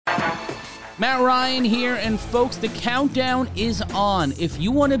Matt Ryan here, and folks, the countdown is on. If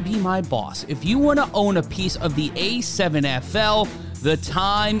you want to be my boss, if you want to own a piece of the A7FL, the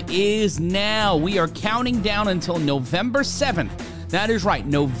time is now. We are counting down until November 7th. That is right,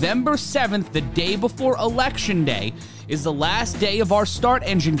 November 7th, the day before Election Day, is the last day of our Start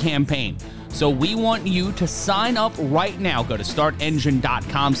Engine campaign. So we want you to sign up right now. Go to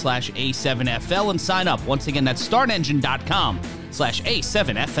startengine.com/A7FL and sign up. Once again, that's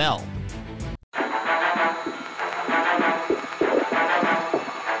startengine.com/A7FL.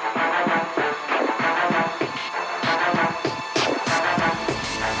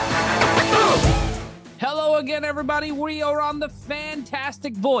 Hello again, everybody. We are on the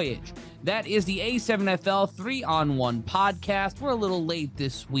fantastic voyage. That is the A7FL 3-on-1 podcast. We're a little late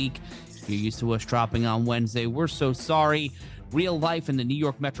this week. You're used to us dropping on Wednesday. We're so sorry. Real life and the New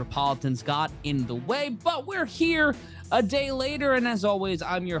York Metropolitans got in the way, but we're here a day later, and as always,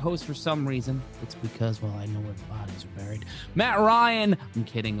 I'm your host for some reason. It's because, well, I know where the bodies are buried. Matt Ryan. I'm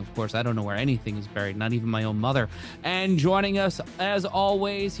kidding, of course. I don't know where anything is buried, not even my own mother. And joining us, as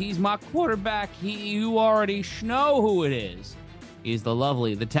always, he's my quarterback. You already know who it is. He's the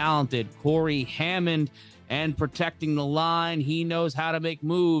lovely, the talented Corey Hammond. And protecting the line, he knows how to make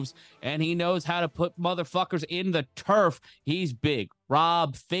moves, and he knows how to put motherfuckers in the turf. He's big.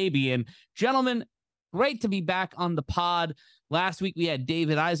 Rob Fabian. Gentlemen, great to be back on the pod. Last week, we had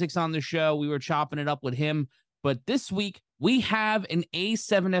David Issac on the show. We were chopping it up with him. But this week, we have an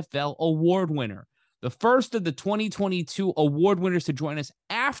A7FL award winner. The first of the 2022 award winners to join us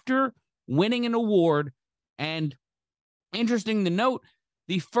after winning an award. And interesting to note,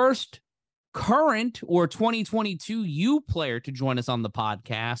 the first current or 2022 U player to join us on the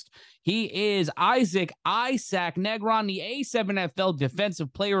podcast. He is Issac Negron, the A7FL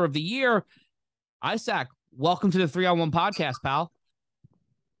Defensive Player of the Year. Issac, welcome to the 3-on-1 podcast, pal.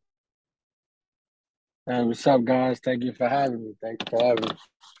 Hey, what's up, guys? Thank you for having me.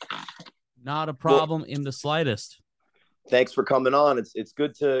 Not a problem in the slightest. Thanks for coming on. It's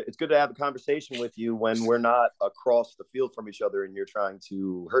good to have a conversation with you when we're not across the field from each other and you're trying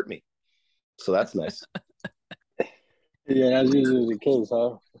to hurt me. So that's nice. Yeah, that's usually the case,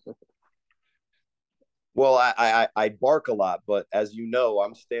 huh? Well, I bark a lot, but as you know,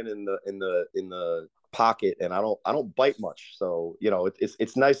 I'm standing in the pocket and I don't bite much. So, you know,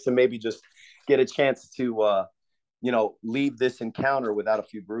 it's nice to maybe just get a chance to leave this encounter without a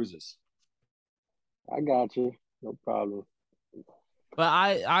few bruises. I got you. No problem.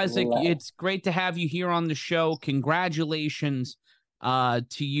 But Issac, it's great to have you here on the show. Congratulations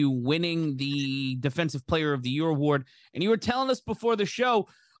to you winning the Defensive Player of the Year award. And you were telling us before the show,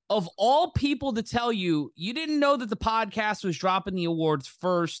 of all people to tell you, you didn't know that the podcast was dropping the awards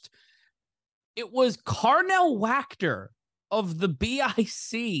first. It was Carnell Wachter of the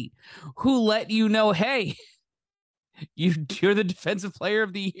BIC who let you know, hey, you're the Defensive Player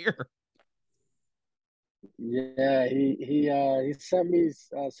of the Year. Yeah, he sent me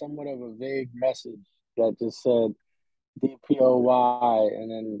somewhat of a vague message that just said DPOY,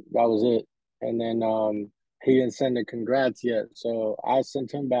 and then that was it. And then he didn't send a congrats yet, so I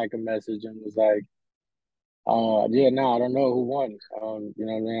sent him back a message and was like, I don't know who won. You know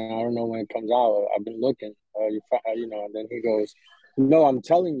what I mean? I don't know when it comes out. I've been looking. And then he goes, no, I'm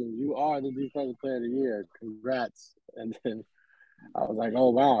telling you, you are the Defensive Player of the Year. Congrats. And then I was like, oh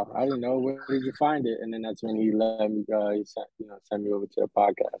wow, I didn't know, where did you find it? And then that's when he let me send me over to the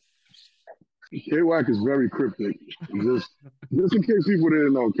podcast. K-Wack is very cryptic. Just in case people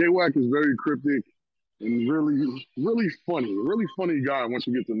didn't know, K-Wack is very cryptic and really, really funny. A really funny guy once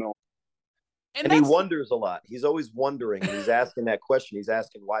you get to know him. And he wonders a lot. He's always wondering. He's asking that question. He's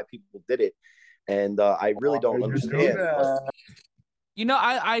asking why people did it. And I really don't understand. You know,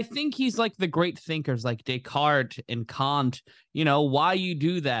 I think he's like the great thinkers like Descartes and Kant. You know, why you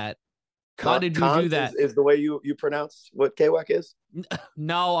do that? Why did you do that? Is the way you pronounce what K-Wack is?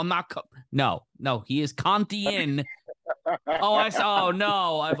 No, I'm not. No, he is Kantian. Oh,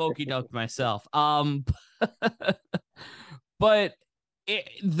 no, I've okey-doked myself. But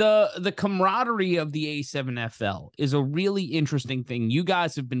the camaraderie of the A7FL is a really interesting thing. You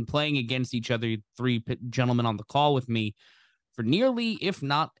guys have been playing against each other, three gentlemen on the call with me, for nearly, if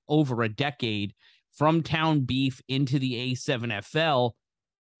not over a decade, from town beef into the A7FL.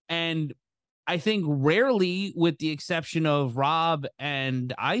 And I think rarely, with the exception of Rob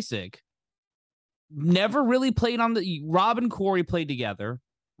and Issac, never really played on the... Rob and Corey played together.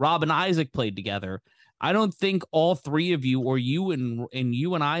 Rob and Issac played together. I don't think all three of you, or you and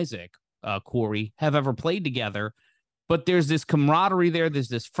Issac, Corey, have ever played together. But there's this camaraderie there. There's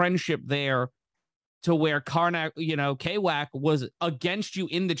this friendship there. to where Karnak, K-Wack was against you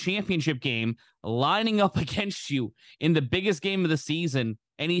in the championship game, lining up against you in the biggest game of the season,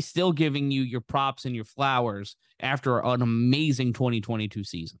 and he's still giving you your props and your flowers after an amazing 2022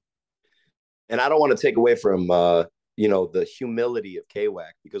 season. And I don't want to take away from, the humility of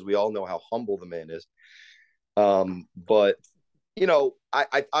K-Wack, because we all know how humble the man is. But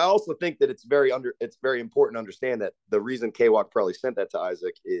I also think that it's very important to understand that the reason K-Wack probably sent that to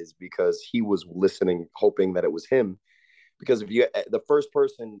Isaac is because he was listening, hoping that it was him. Because the first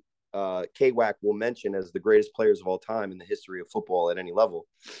person K-Wack will mention as the greatest players of all time in the history of football at any level,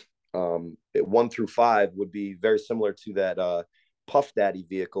 1 through 5 would be very similar to that Puff Daddy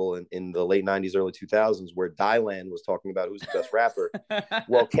vehicle in the late 90s, early 2000s, where Dylan was talking about who's the best rapper.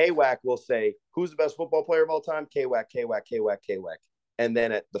 Well, K-Wack will say, who's the best football player of all time? K-Wack, K-Wack, K-Wack, K-Wack. And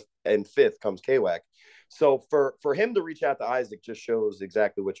then in 5th comes K-Wack. So for him to reach out to Isaac just shows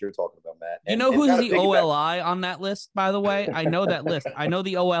exactly what you're talking about, Matt. You know who's the OLI on that list, by the way? I know that list. I know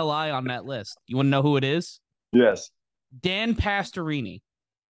the OLI on that list. You want to know who it is? Yes. Dan Pastorini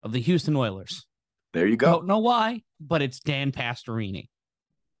of the Houston Oilers. There you go. Don't know why, but it's Dan Pastorini.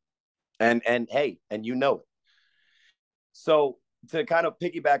 And hey, and you know it. So to kind of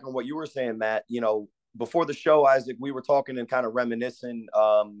piggyback on what you were saying, Matt, before the show, Isaac, we were talking and kind of reminiscing.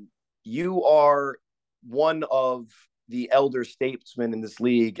 You are one of the elder statesmen in this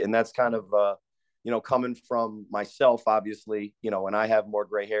league, and that's kind of coming from myself, obviously, and I have more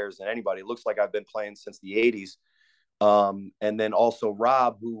gray hairs than anybody. It looks like I've been playing since the 80s. And then also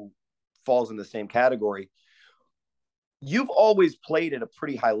Rob, who falls in the same category. You've always played at a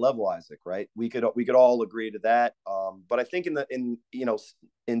pretty high level, Isaac, right? We could all agree to that. But I think in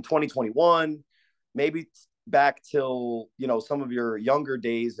 2021, maybe back till some of your younger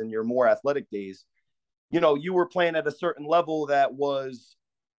days and your more athletic days, you were playing at a certain level that was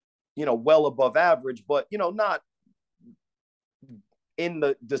well above average, but not in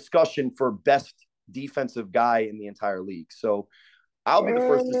the discussion for best defensive guy in the entire league. So I'll be the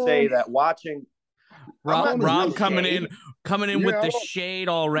first to say that watching Rob coming in with the shade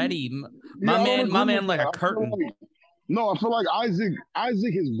already. My man, like a curtain. I feel like Isaac has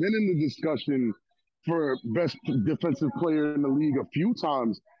been in the discussion for best defensive player in the league a few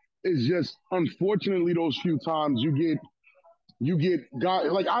times. It's just, unfortunately, those few times you get guys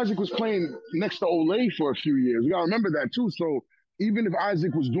like Isaac was playing next to Ole for a few years. You gotta remember that too. So even if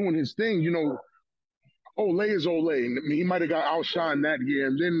Isaac was doing his thing, Ole is Ole. And he might have got outshined that year.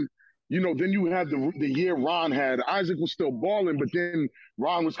 And then, then you had the year Ron had. Isaac was still balling, but then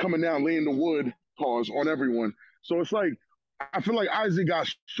Ron was coming down, laying the wood, on everyone. So it's like, I feel like Isaac got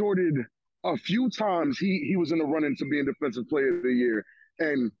shorted a few times. He was in the running to being Defensive Player of the Year.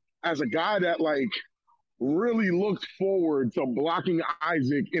 And as a guy that, really looked forward to blocking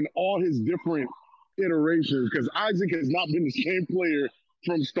Isaac in all his different iterations, because Isaac has not been the same player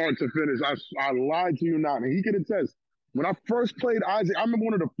from start to finish. I lied to you not. And he can attest. When I first played Isaac, I remember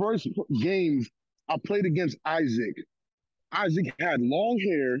one of the first games I played against Isaac. Isaac had long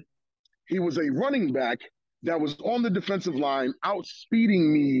hair. He was a running back that was on the defensive line,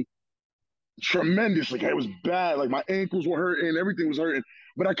 outspeeding me tremendously. It was bad. My ankles were hurting. Everything was hurting.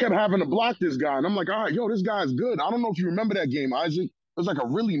 But I kept having to block this guy. And I'm like, all right, this guy's good. I don't know if you remember that game, Isaac. It was a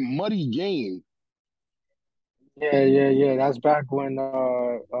really muddy game. Yeah. That's back when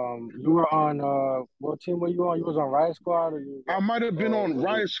you were on what team were you on? You was on Riot Squad, or I might have been on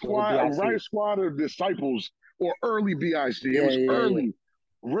Riot Squad or Disciples or early BIC. It was early.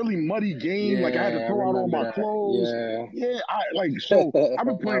 Really muddy game. I had to throw out all my clothes. So I've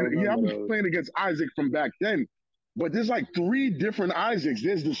been playing. I've been playing against Isaac from back then. But there's 3 different Isaacs.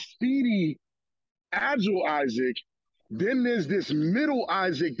 There's the speedy, agile Isaac. Then there's this middle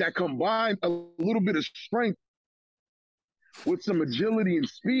Isaac that combined a little bit of strength with some agility and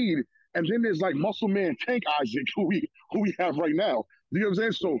speed. And then there's Muscle Man Tank Isaac, who we have right now. You know what I'm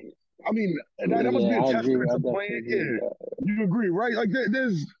saying? So, I mean, that must be a testament to playing. Yeah, you agree, right?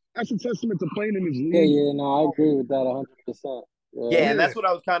 That's a testament to playing in this league. Yeah, no, I agree with that 100%. Yeah, and that's what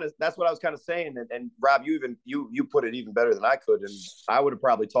I was kind of saying. And Rob, you put it even better than I could, and I would have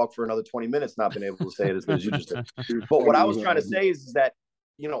probably talked for another 20 minutes, not been able to say it as good as you just did. But what I was trying to say is that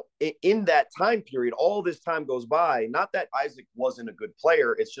in that time period, all this time goes by. Not that Isaac wasn't a good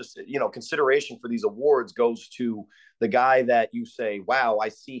player. It's just consideration for these awards goes to the guy that you say, wow, I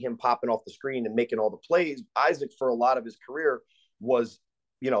see him popping off the screen and making all the plays. Isaac, for a lot of his career, was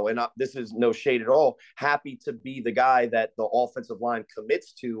this is no shade at all, happy to be the guy that the offensive line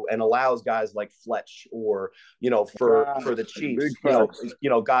commits to and allows guys like Fletch or, for the Chiefs,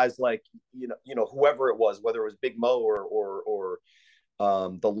 guys like, whoever it was, whether it was Big Mo or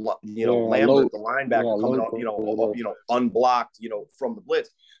Lambert, the linebacker, coming up, local. Unblocked, from the blitz.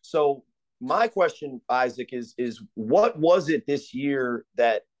 So my question, Isaac, is what was it this year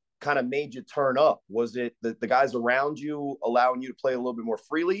that kind of made you turn up? Was it the guys around you allowing you to play a little bit more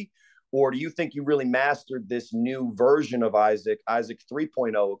freely? Or do you think you really mastered this new version of Isaac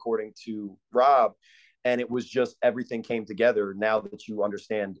 3.0, according to Rob, and it was just everything came together now that you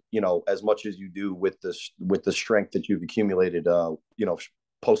understand, as much as you do with the strength that you've accumulated,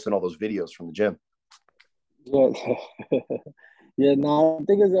 posting all those videos from the gym? Yeah, yeah. No, I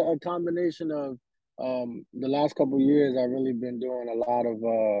think it's a combination of the last couple of years. I've really been doing a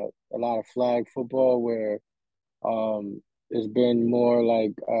lot of flag football where it's been more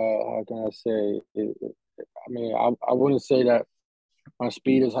like how can I say? I wouldn't say that my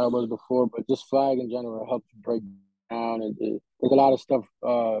speed is how it was before, but just flag in general helps break down. There's a lot of stuff,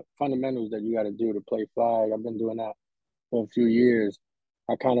 fundamentals that you got to do to play flag. I've been doing that for a few years.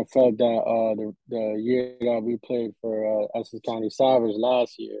 I kind of felt that the year that we played for Essex County Savage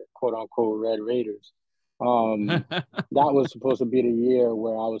last year, quote unquote Red Raiders, that was supposed to be the year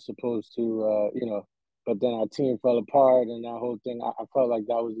where I was supposed to, but then our team fell apart and that whole thing. I felt like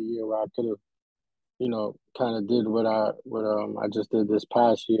that was the year where I could have, kind of did what I just did this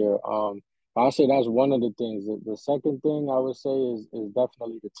past year. I'll say that's one of the things. The second thing I would say is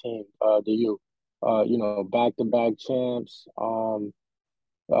definitely the team, the youth. Back-to-back champs,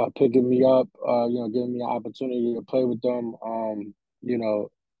 picking me up, giving me an opportunity to play with them.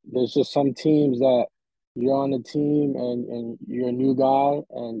 There's just some teams that you're on the team and you're a new guy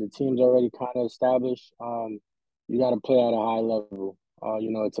and the team's already kind of established. You got to play at a high level.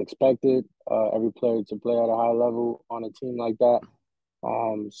 It's expected every player to play at a high level on a team like that.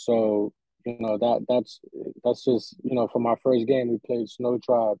 So that's just for my first game we played Snow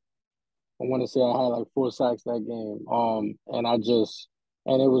Tribe. I want to say I had like 4 sacks that game.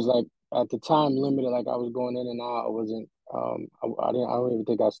 And it was like at the time limited. Like I was going in and out. I wasn't. I don't even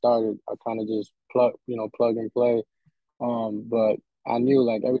think I started. I kind of just plug and play. But I knew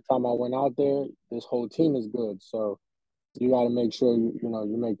like every time I went out there, this whole team is good. So you got to make sure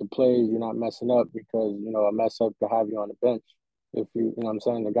you make the plays. You're not messing up because a mess up could have you on the bench. If what I'm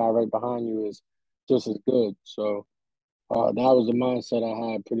saying, the guy right behind you is just as good. So that was the mindset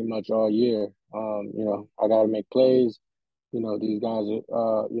I had pretty much all year. I got to make plays. These guys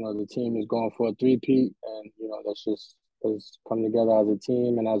are, the team is going for a three-peat, and let's come together as a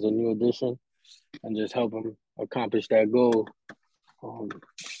team and as a new addition, and just help them accomplish that goal.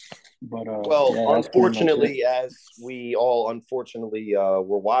 Unfortunately, as we all unfortunately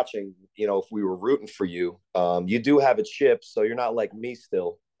were watching, if we were rooting for you, you do have a chip, so you're not like me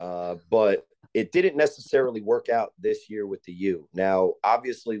still. But it didn't necessarily work out this year with the U. Now,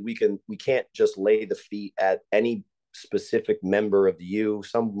 obviously, we can't just lay the feet at any specific member of the U.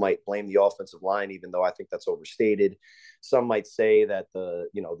 Some might blame the offensive line, even though I think that's overstated. Some might say that the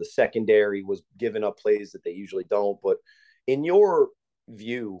secondary was giving up plays that they usually don't. But in your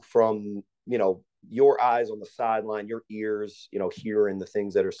view, from your eyes on the sideline, your ears, hearing the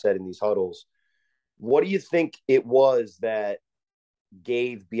things that are said in these huddles, what do you think it was that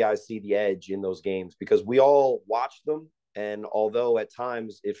gave BIC the edge in those games? Because we all watched them, and although at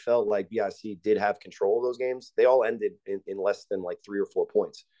times it felt like BIC did have control of those games, they all ended in less than like 3 or 4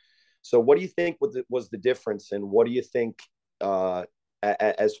 points. So what do you think was the difference, and what do you think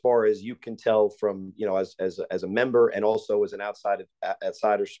as far as you can tell from as a member and also as an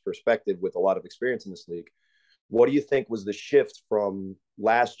outsider's perspective with a lot of experience in this league, what do you think was the shift from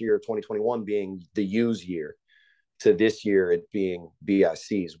last year 2021 being the U's year to this year it being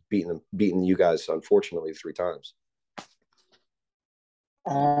BIC's beating you guys unfortunately 3 times?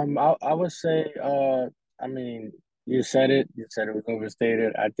 I would say, you said it. You said it was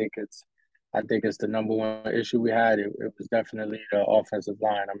overstated. I think it's the number one issue we had. It was definitely the offensive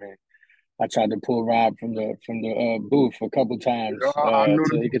line. I tried to pull Rob from the booth a couple times I knew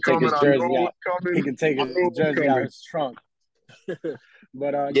so he could take his jersey out. He could take his jersey out his trunk.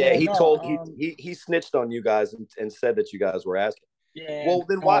 But he snitched on you guys and said that you guys were asking. Yeah. Well,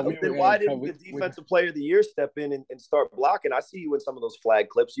 then why didn't the defensive player of the year step in and start blocking? I see you in some of those flag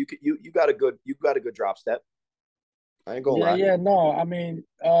clips. You got a good drop step. I ain't gonna lie. Yeah, no.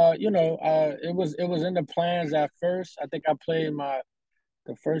 It was in the plans at first. I think I played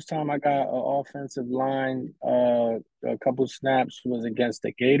the first time I got an offensive line, a couple snaps was against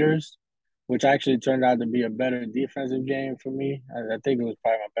the Gators, which actually turned out to be a better defensive game for me. I think it was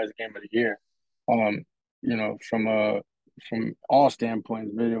probably my best game of the year. From all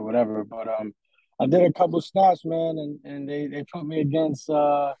standpoints, video, whatever. But I did a couple snaps, man, and they put me against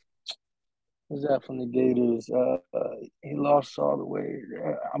Who's that from the Gators? He lost all the way.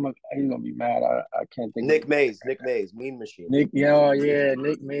 He's gonna be mad. I can't think of his name. Nick Mays, Mean Machine. Nick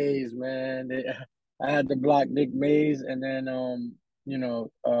Mays, man. I had to block Nick Mays, and then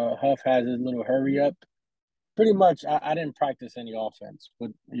Huff has his little hurry up. Pretty much, I didn't practice any offense,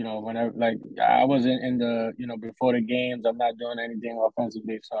 but whenever like I wasn't in the before the games, I'm not doing anything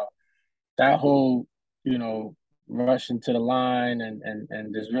offensively. So that whole rush into the line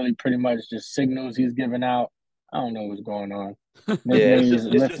and just really pretty much just signals he's giving out. I don't know what's going on. Nick Yeah, Mays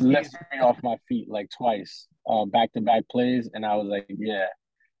lifted me off my feet like twice, back to back plays, and I was like, yeah,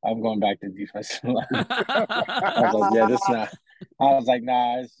 I'm going back to defensive line. I was like, yeah, this not. I was like,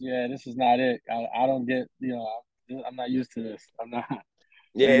 nah, this is not it. I don't get, I'm not used to this. I'm not.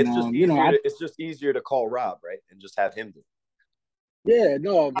 Yeah, And, it's just easier. It's just easier to call Rob, right, and just have him do it. Yeah,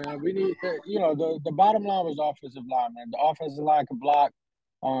 no, man. We need, the bottom line was offensive line, man. The offensive line could block.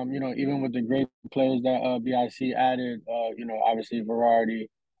 Even with the great players that BIC added, obviously Variety,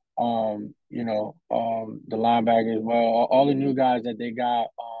 the linebacker as well. All the new guys that they got,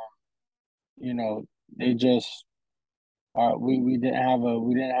 they just we didn't have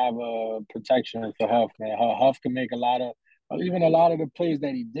a protection for Huff, man. Huff can make a lot of the plays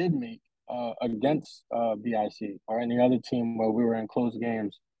that he did make against BIC or any other team where we were in close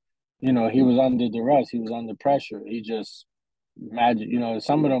games. He was under duress, he was under pressure. He just magic.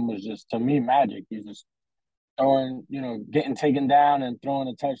 Some of them was just to me magic. He's just throwing, getting taken down and throwing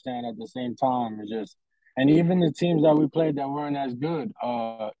a touchdown at the same time. It's just, and even the teams that we played that weren't as good,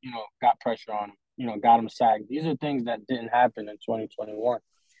 got pressure on him. Got him sacked. These are things that didn't happen in 2021.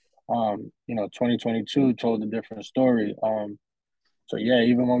 2022 told a different story. So yeah,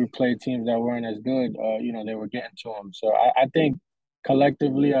 even when we played teams that weren't as good, they were getting to them. So I think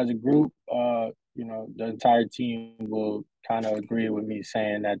collectively as a group, the entire team will kind of agree with me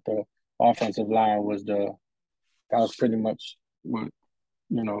saying that the offensive line that was pretty much what,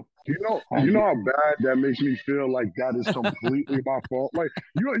 You know how bad that makes me feel. Like that is completely my fault. Like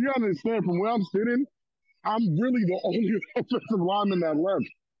you understand from where I'm sitting, I'm really the only offensive lineman that left.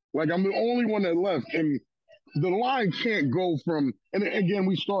 Like I'm the only one that left, and the line can't go from. And again,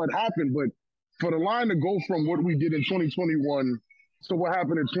 we saw it happen, but for the line to go from what we did in 2021 to what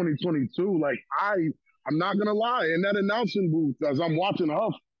happened in 2022, like I'm not gonna lie, in that announcing booth as I'm watching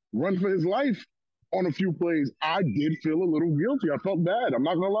Huff run for his life on a few plays, I did feel a little guilty. I felt bad. I'm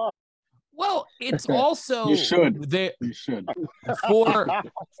not gonna lie. Well, it's also you should.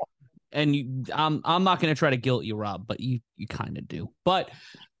 I'm not going to try to guilt you, Rob, but you kind of do. But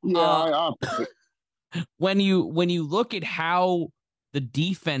yeah, when you look at how the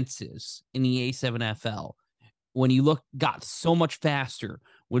defenses in the A7FL, when you got so much faster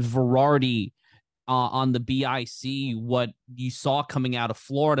with Variety on the BIC, what you saw coming out of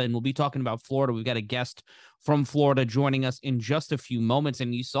Florida, and we'll be talking about Florida. We've got a guest from Florida joining us in just a few moments,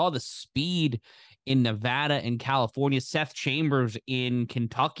 and you saw the speed in Nevada and California. Seth Chambers in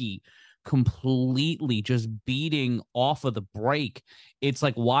Kentucky completely just beating off of the break. It's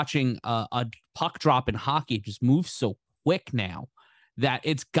like watching a puck drop in hockey. It just moves so quick now that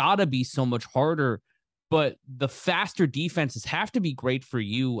it's got to be so much harder. But the faster defenses have to be great for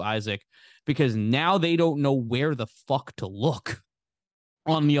you, Isaac, because now they don't know where the fuck to look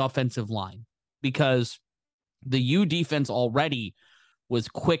on the offensive line, because the U defense already was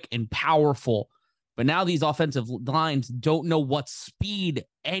quick and powerful. But now these offensive lines don't know what speed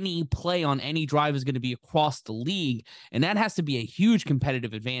any play on any drive is going to be across the league. And that has to be a huge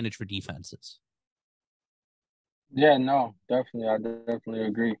competitive advantage for defenses. Yeah, no, definitely. I definitely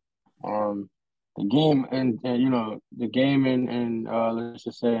agree. The game and the game and let's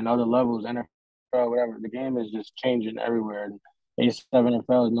just say in other levels, NFL, whatever, the game is just changing everywhere. And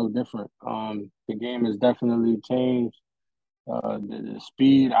A7FL is no different. The game has definitely changed. The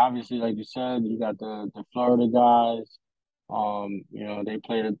speed, obviously, like you said, you got the Florida guys. They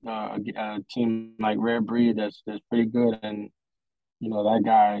played a team like Rare Breed that's pretty good, and that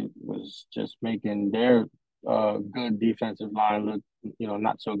guy was just making their good defensive line look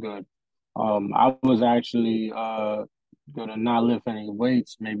not so good. I was actually gonna not lift any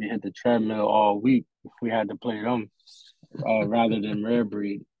weights, maybe hit the treadmill all week if we had to play them rather than Rare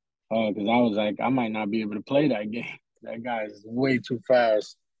Breed, because I was like, I might not be able to play that game. That guy is way too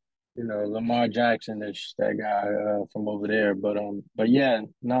fast. Lamar Jackson, that guy from over there. But yeah,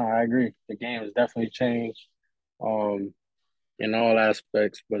 no, I agree. The game has definitely changed in all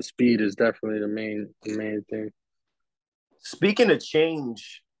aspects, but speed is definitely the main thing. Speaking of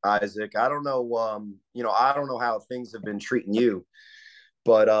change, Isaac, I don't know, I don't know how things have been treating you,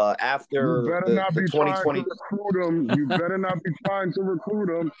 But You after better not the be trying to 2020, recruit them. You better not be trying to recruit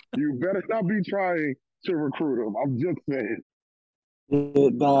them. You better not be trying to recruit them. I'm just saying. Yeah,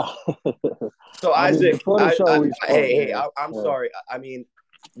 nah. so I mean, Isaac, before the show, we spoke. hey, Yeah. I'm Yeah. sorry. I mean,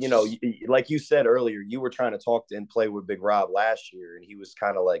 like you said earlier, you were trying to talk to and play with Big Rob last year, and he was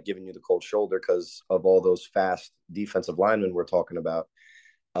kind of like giving you the cold shoulder because of all those fast defensive linemen we're talking about.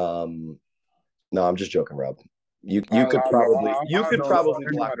 No, I'm just joking, Rob. You could probably I block got it.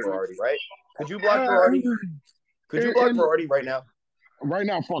 Berardi, right? Could you block Berardi? Could you block Berardi right now? Right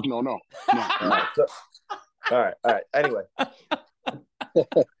now, fuck no. All right. Anyway, I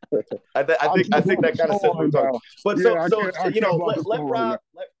think that kind of says what we're talking. But yeah,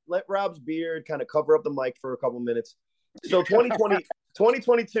 let Rob's beard kind of cover up the mic for a couple minutes. So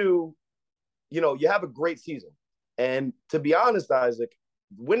 2022, you have a great season, and to be honest, Isaac,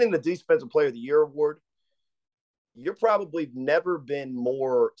 winning the Defensive Player of the Year award, you're probably never been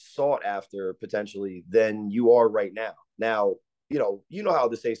more sought after potentially than you are right now. Now, you know how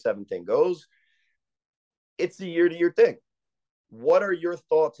this A7 thing goes. It's a year-to-year thing. What are your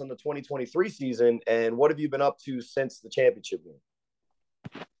thoughts on the 2023 season, and what have you been up to since the championship game?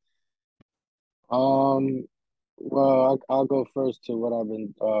 Well, I'll go first to what I've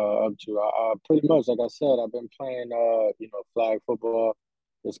been up to. Pretty much, like I said, I've been playing flag football.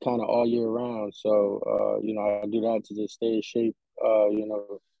 It's kind of all year round, so I do that to just stay in shape.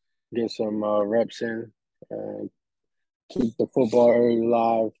 Get some reps in, and keep the football area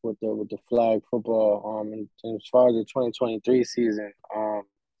alive with the flag football. And as far as the 2023 season,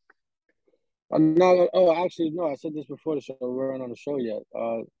 no, oh, actually, no, I said this before the show. We weren't on the show yet.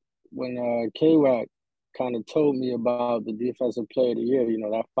 When K-Wack kind of told me about the Defensive Player of the Year,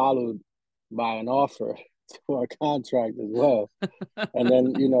 that followed by an offer for a contract as well. And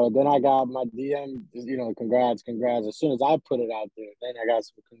then, then I got my DM, congrats. As soon as I put it out there, then I got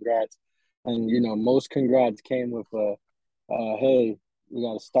some congrats. And, most congrats came with hey, we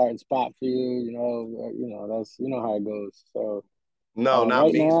got a starting spot for you. That's, how it goes. So, no, not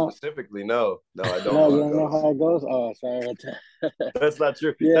right me now, specifically. No, I don't. No, you don't know how it goes. Oh, sorry. That's not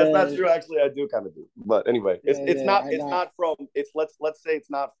true. Yeah. That's not true. Actually, I do kind of do. But anyway, it's not from. Let's say it's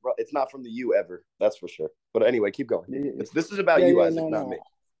not from the U ever. That's for sure. But anyway, keep going. This is about you, Isaac, not me.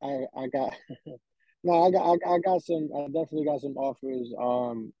 I got. No, I got some. I definitely got some offers.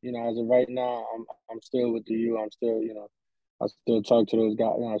 As of right now, I'm still with the U. I'm still, I still talk to those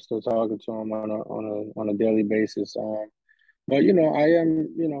guys. I'm still talking to them on a daily basis. But I am,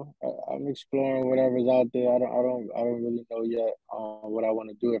 I'm exploring whatever's out there. I don't really know yet what I want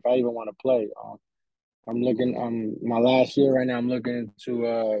to do, if I even want to play. I'm looking. My last year right now. I'm looking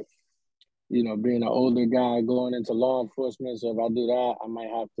into being an older guy going into law enforcement. So if I do that, I might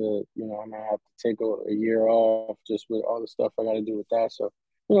have to take a year off just with all the stuff I got to do with that. So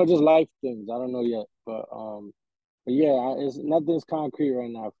just life things. I don't know yet, but yeah, it's nothing's concrete right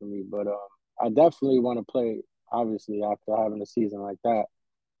now for me. But I definitely want to play. Obviously, after having a season like that,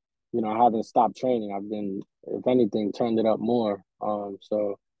 I haven't stopped training. I've been, if anything, turned it up more.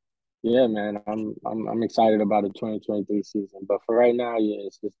 So yeah, man, I'm excited about the 2023 season. But for right now, yeah,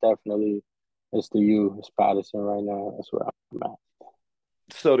 it's definitely the U. It's Patterson right now. That's where I'm at.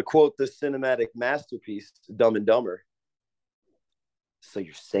 So to quote the cinematic masterpiece, Dumb and Dumber. So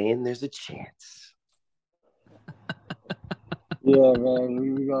you're saying there's a chance? Yeah,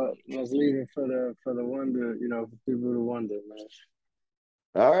 man. Let's leave it for the wonder. For people to wonder, man.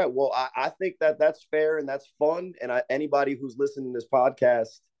 All right. Well, I think that's fair and that's fun. And anybody who's listening to this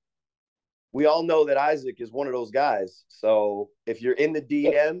podcast, we all know that Isaac is one of those guys. So if you're in the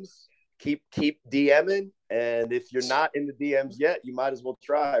DMs, keep DMing. And if you're not in the DMs yet, you might as well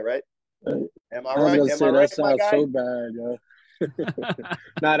try, right? Am I right? That sounds so bad, yo.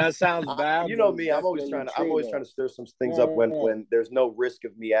 Nah, that sounds bad. You know me. I'm always trying to stir some things up when there's no risk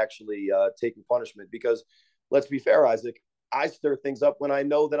of me actually taking punishment. Because let's be fair, Isaac, I stir things up when I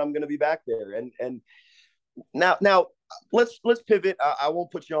know that I'm going to be back there. And now let's pivot. I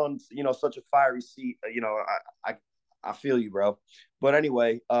won't put you on such a fiery seat. I feel you, bro. But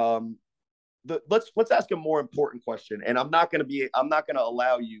anyway, let's ask a more important question. And I'm not going to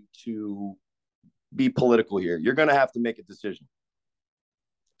allow you to be political here. You're going to have to make a decision.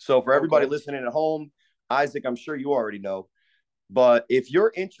 So for everybody listening at home, Isaac, I'm sure you already know, but if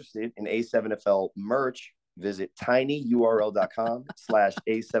you're interested in A7FL merch, visit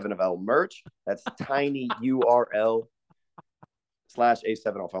tinyurl.com/A7FL merch. That's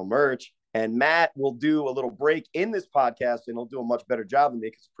tinyurl/A7FL merch. And Matt will do a little break in this podcast, and he'll do a much better job than me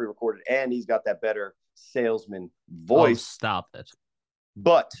because it's pre-recorded, and he's got that better salesman voice. Oh, stop it.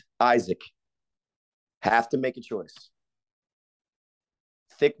 But Isaac, have to make a choice.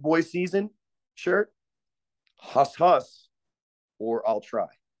 thick boy season shirt, Huss Huss, or I'll try?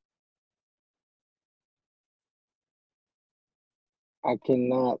 I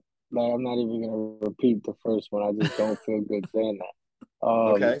cannot. Like, I'm not even gonna repeat the first one. I just don't feel good saying that.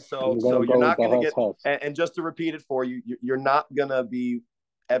 Okay, I'm so gonna you're go with not the going to Huss get, Huss. and just to repeat it for you, you're not going to be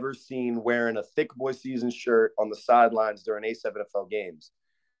ever seen wearing a thick boy season shirt on the sidelines during A7FL games.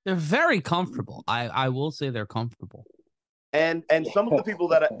 They're very comfortable. I will say they're comfortable. And some of the people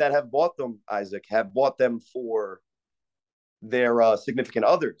that have bought them, Isaac, have bought them for their significant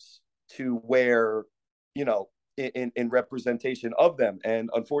others to wear, you know, in representation of them. And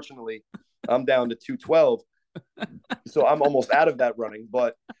unfortunately, I'm down to 212. So I'm almost out of that running.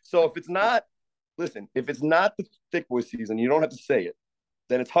 But so if it's not the thick boy season, you don't have to say it.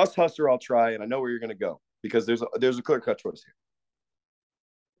 Then it's Huss Huss or I'll try, and I know where you're going to go because there's a clear cut choice here.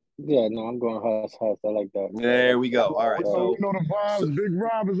 Yeah, no, I'm going Huss Huss. I like that. There we go. All right. You know the vibes. Big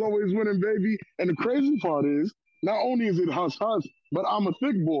Rob is always winning, baby. And the crazy part is, not only is it Huss Huss, but I'm a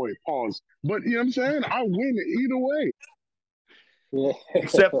thick boy. Pause. But you know what I'm saying? I win either way. Yeah.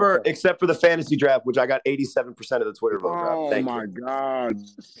 except for the fantasy draft, which I got 87% of the Twitter vote. Rob. Oh my God!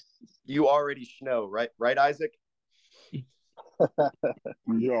 You already know, right? Right, Isaac?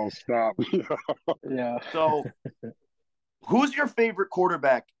 Yo, stop. Yeah. So, who's your favorite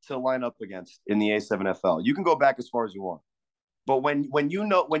quarterback to line up against in the A7FL? You can go back as far as you want, but when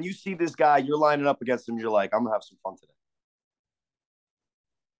you see this guy, you're lining up against him. You're like, I'm gonna have some fun today.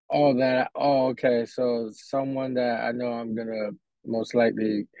 Okay. So someone that I know I'm gonna most likely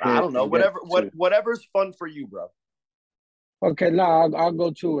hit. I don't know, whatever's fun for you, bro. Okay, no, I'll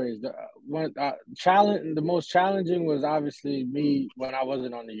go two ways. The most challenging was obviously me when I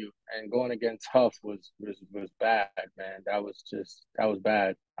wasn't on the U, and going against Huff was bad, man. That was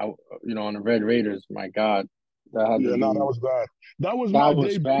bad. On the Red Raiders, my God, that was bad. That was my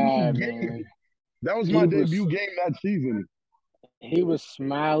debut bad, game. Man. That was my debut game that season. He was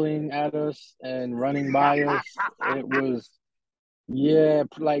smiling at us and running by us. It was. Yeah,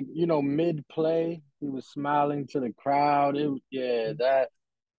 like mid play, he was smiling to the crowd. That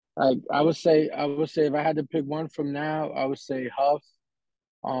like I would say if I had to pick one from now, I would say Huff.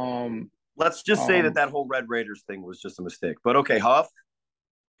 Let's just say that whole Red Raiders thing was just a mistake. But okay, Huff.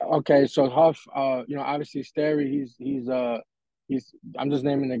 Okay, so Huff, obviously Sterry, I'm just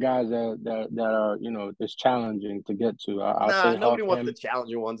naming the guys that are it's challenging to get to. I'll say nobody Huff, wants him. the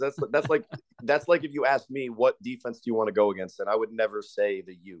challenging ones. That's like if you asked me what defense do you want to go against, and I would never say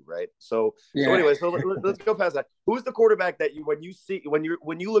the U, right? So anyway, let's go past that. Who's the quarterback that when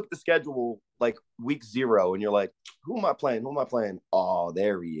you look at the schedule like week 0 and you're like, who am I playing? Oh,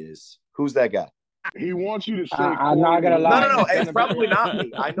 there he is. Who's that guy? He wants you to say. I'm not gonna lie. No. It's probably not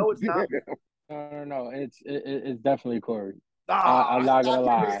me. I know it's not me. No. It's definitely Corey. Ah, I'm not gonna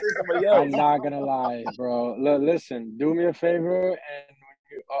lie. I'm not gonna lie, bro. Listen, do me a favor, and when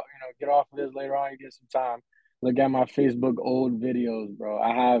you get off of this later on, you get some time. Look at my Facebook old videos, bro.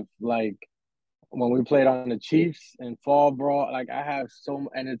 I have like when we played on the Chiefs and fall brawl. Like I have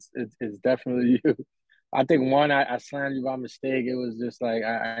and it's definitely you. I think one I slammed you by mistake. It was just like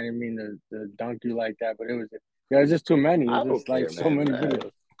I didn't mean to dunk you like that, but it was just too many. It was just like so many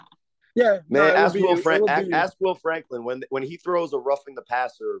videos. Yeah, man. Ask Will Franklin when he throws a roughing the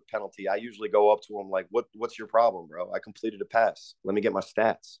passer penalty. I usually go up to him like, "What's your problem, bro? I completed a pass. Let me get my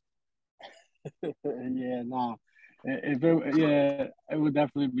stats." Yeah, nah. It would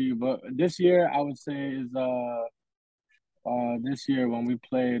definitely be. But this year, I would say is this year when we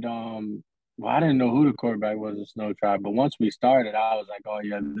played I didn't know who the quarterback was in Snow Tribe, but once we started, I was like, oh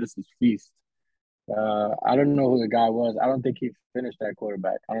yeah, this is feast. I don't know who the guy was. I don't think he finished that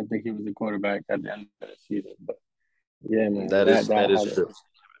quarterback. I don't think he was the quarterback at the end of the season. But yeah, man, that is true.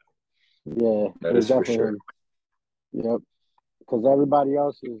 Yeah, that is for sure. Yep, because everybody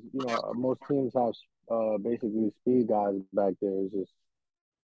else is, most teams have basically speed guys back there. It's just,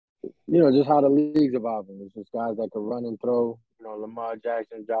 just how the league's evolving. It's just guys that can run and throw. Lamar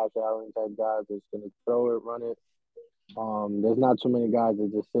Jackson, Josh Allen type guys that's gonna throw it, run it. There's not too many guys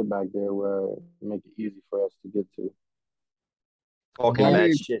that just sit back there where it make it easy for us to get to. Talking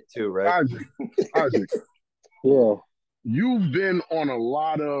that shit too, right? Isaac. Yeah. You've been on a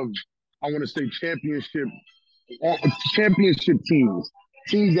lot of, I want to say, championship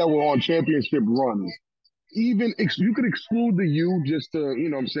teams that were on championship runs. Even you could exclude the U just to,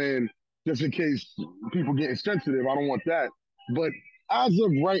 just in case people getting sensitive. I don't want that. But as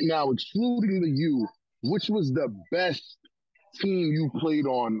of right now, excluding the U, which was the best team you played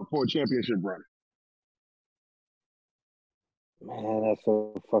on for a championship run? Man, that's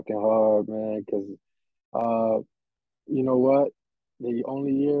so fucking hard, man. Because, you know what? the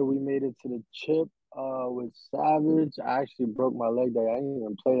only year we made it to the chip with Savage, I actually broke my leg there. I didn't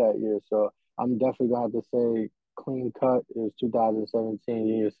even play that year, so I'm definitely gonna have to say clean cut. It was 2017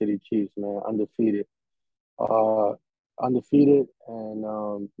 Union City Chiefs, man, undefeated, uh, undefeated,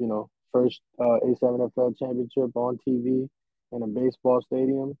 and first A7FL championship on TV in a baseball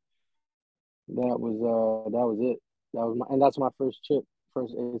stadium. That was it. And that's my first chip,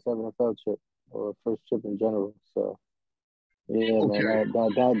 first A7FL chip, or first chip in general. So. Yeah, man,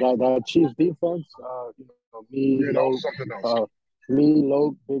 Okay. that Chiefs defense, me, Yeah, that was Loke, something else. uh, me,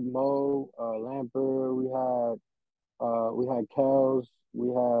 Loke, Big Mo, Lamper, we had Kels, we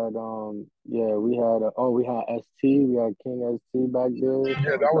had ST, we had King ST back there. Yeah,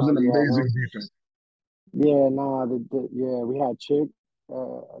 Shout out that was to an we had amazing him. defense. Yeah, nah, we had Chick. I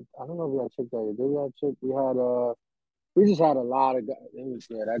don't know if we had Chick that year. Did we have Chick? We just had a lot of guys.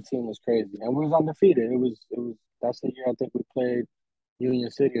 That team was crazy, and we was undefeated. It was. That's the year I think we played Union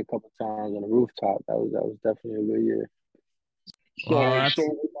City a couple times on the rooftop. That was definitely a good year. Well, So that's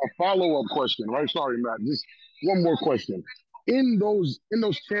a follow-up question, right? Sorry, Matt. Just one more question. In those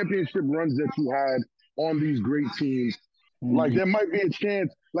championship runs that you had on these great teams, like Mm-hmm. there might be a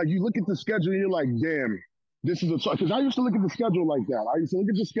chance, like you look at the schedule and you're like, damn, this is a because I used to look at the schedule like that. I used to look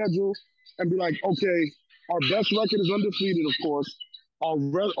at the schedule and be like, okay, our best record is undefeated, of course. Our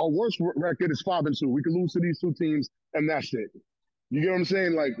worst record is 5-2. We could lose to these two teams, and that's it. You get what I'm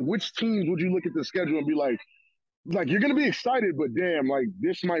saying? Like, which teams would you look at the schedule and be like you're gonna be excited, but damn, like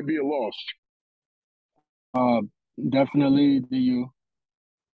this might be a loss. Uh, Definitely the U,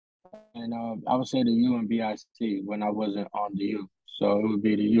 and I would say the U and BIC when I wasn't on the U. So it would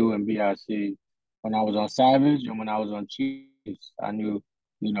be the U and BIC when I was on Savage and when I was on Chiefs. I knew,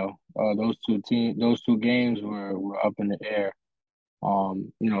 those two games were up in the air.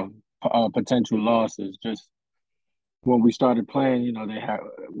 Potential losses. Just when we started playing, they had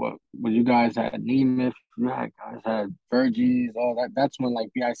when you guys had Nemeth, guys had Virgis, all that. That's when like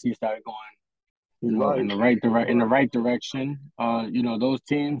BIC started going, Right. in the right direction. Those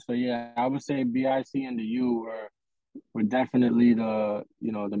teams. So yeah, I would say BIC and the U were definitely the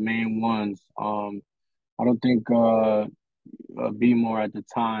main ones. I don't think B more at the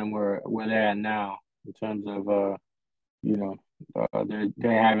time where they're at now in terms of you know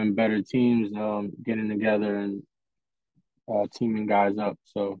they're having better teams getting together and teaming guys up.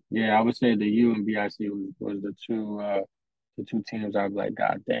 So yeah, I would say the U and BIC was the two teams I'd be like,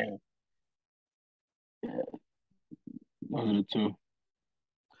 God damn, those are the two.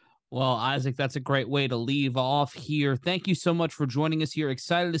 Well, Isaac, that's a great way to leave off here. Thank you so much for joining us here.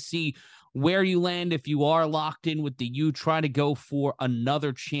 Excited to see where you land if you are locked in with the U. Try to go for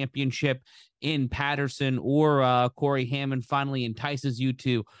another championship in Patterson, or Corey Hammond finally entices you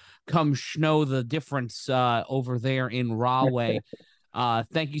to come know the difference over there in Rahway.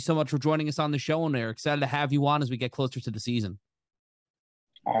 Thank you so much for joining us on the show, and we're excited to have you on as we get closer to the season.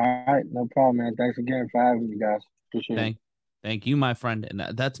 All right, no problem, man. Thanks again for having me, guys. Appreciate it. Thank you, my friend.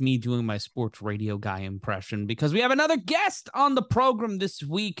 And that's me doing my sports radio guy impression because we have another guest on the program this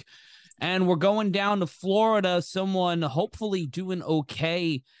week, and we're going down to Florida. Someone hopefully doing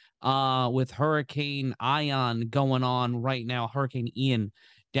okay with Hurricane Ian going on right now, Hurricane Ian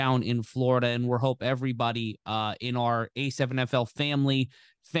down in Florida. And we hope everybody in our A7FL family,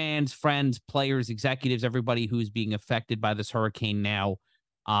 fans, friends, players, executives, everybody who's being affected by this hurricane now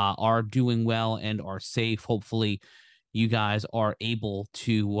are doing well and are safe. Hopefully you guys are able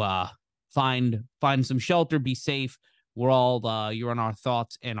to find some shelter, be safe. We're all you're on our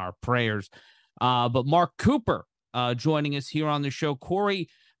thoughts and our prayers. But Mark Cooper joining us here on the show. Corey,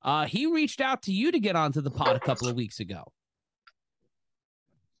 he reached out to you to get onto the pod a couple of weeks ago.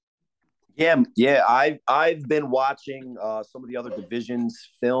 Yeah. I've been watching some of the other divisions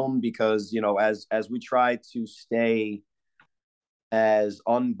film because as we try to stay as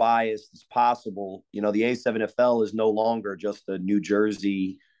unbiased as possible. The A7FL is no longer just a New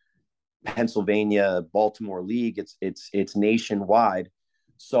Jersey, Pennsylvania, Baltimore league. It's nationwide.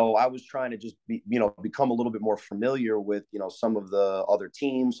 So I was trying to just become a little bit more familiar with some of the other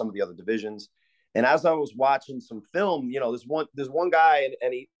teams, some of the other divisions. And as I was watching some film, there's one guy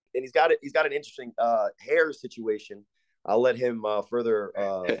and he's got an interesting hair situation. I'll let him further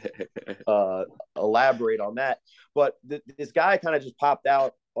elaborate on that. But this guy kind of just popped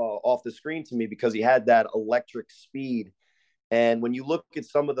out off the screen to me because he had that electric speed. And when you look at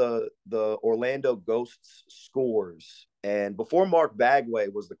some of the Orlando Ghosts scores, and before Mark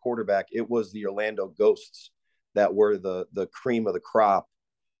Bagway was the quarterback, it was the Orlando Ghosts that were the cream of the crop.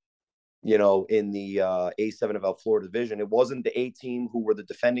 in the A7FL Florida division. It wasn't the A team who were the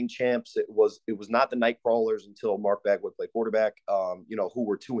defending champs. It was not the Nightcrawlers until Mark Bagwell played quarterback, who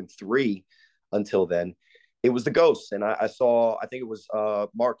were 2-3 until then. It was the Ghosts. And I saw, I think it was,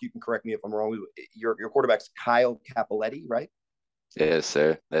 Mark, you can correct me if I'm wrong. Your quarterback's Kyle Capoletti, right? Yes,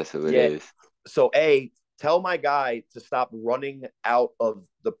 sir. That's who it is. So, tell my guy to stop running out of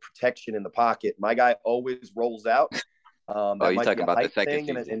the protection in the pocket. My guy always rolls out. You're talking about the second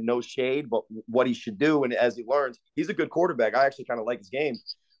thing and no shade, but what he should do, and as he learns, he's a good quarterback. I actually kind of like his game,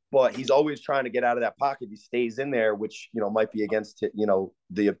 but he's always trying to get out of that pocket. He stays in there, which might be against it.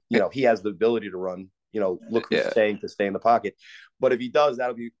 He has the ability to run. Look who's saying to stay in the pocket. But if he does,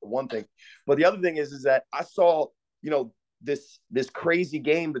 that'll be one thing. But the other thing is that I saw this crazy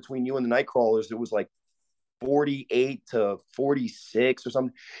game between you and the Nightcrawlers. It was like 48-46 or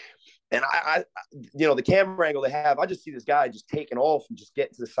something. And I the camera angle they have, I just see this guy just taking off and just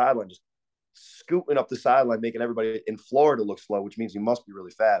getting to the sideline, just scooting up the sideline, making everybody in Florida look slow, which means he must be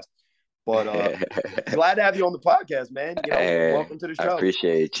really fast. But glad to have you on the podcast, man. Welcome to the show. I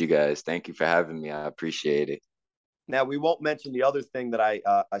appreciate you guys. Thank you for having me. I appreciate it. Now, we won't mention the other thing that I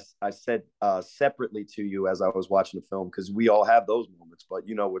said separately to you as I was watching the film, because we all have those moments, but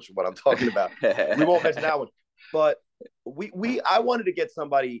you know what I'm talking about. We won't mention that one. But I wanted to get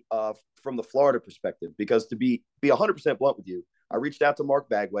somebody from the Florida perspective, because to be 100% blunt with you, I reached out to Mark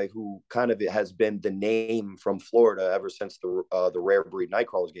Bagwell, who kind of has been the name from Florida ever since the Rare Breed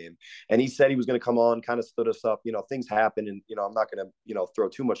Nightcrawlers game, and he said he was going to come on, kind of stood us up. Things happen, and I'm not going to throw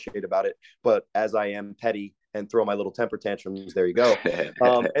too much shade about it, but as I am petty and throw my little temper tantrums, there you go.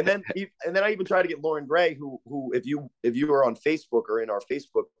 And then I even tried to get Lauren Gray, who if you are on Facebook or in our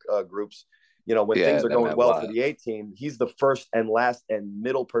Facebook groups, when things are going well for the A team, he's the first and last and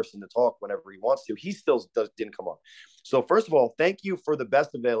middle person to talk whenever he wants to. He still didn't come on. So first of all, thank you for the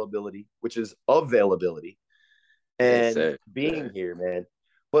best availability, which is availability, and being here, man.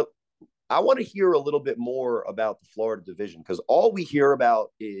 But I want to hear a little bit more about the Florida division, because all we hear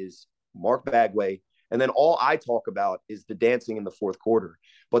about is Mark Bagwell, and then all I talk about is the dancing in the fourth quarter.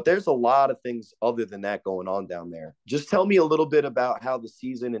 But there's a lot of things other than that going on down there. Just tell me a little bit about how the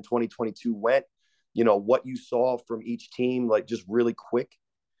season in 2022 went, what you saw from each team, like just really quick,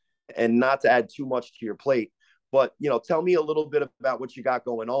 and not to add too much to your plate. But, tell me a little bit about what you got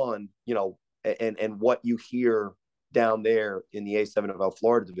going on, and what you hear down there in the A7FL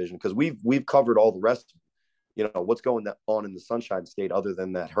Florida division, because we've covered all the rest of what's going on in the Sunshine State other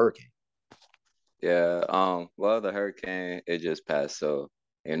than that hurricane. Yeah, well, the hurricane, it just passed, so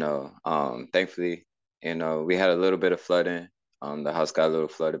thankfully, we had a little bit of flooding. The house got a little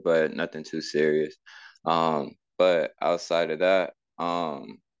flooded, but nothing too serious. But outside of that,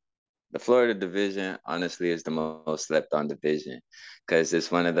 the Florida division, honestly, is the most slept on division, because it's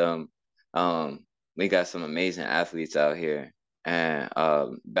one of them. We got some amazing athletes out here, and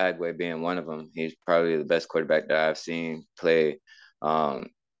Bagwell being one of them. He's probably the best quarterback that I've seen play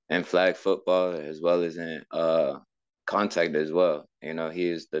in flag football, as well as in contact as well. He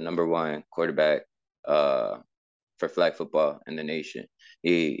is the number one quarterback for flag football in the nation.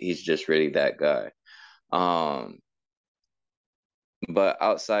 He's just really that guy. But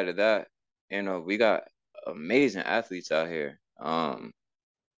outside of that, we got amazing athletes out here.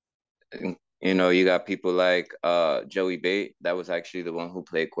 You got people like Joey Bate. That was actually the one who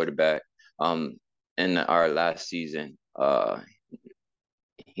played quarterback in our last season.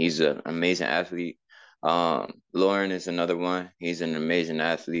 He's an amazing athlete. Lauren is another one. He's an amazing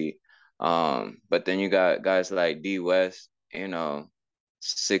athlete. But then you got guys like D West,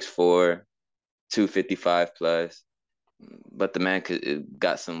 6'4", 255 plus. But the man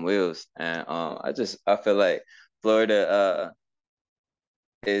got some wheels. And I feel like Florida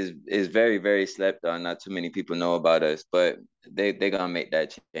is very, very slept on. Not too many people know about us, but they gonna make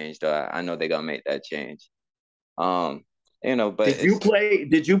that change though. I know they gonna make that change. But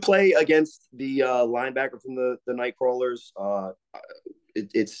did you play against the linebacker from the Nightcrawlers?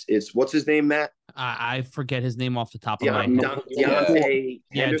 It's what's his name, Matt? I forget his name off the top of my head. Deontay.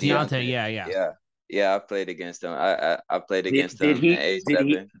 Yeah, Deontay. Yeah, I played against him. I played against him in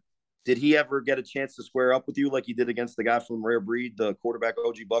A7. Did he ever get a chance to square up with you like he did against the guy from Rare Breed, the quarterback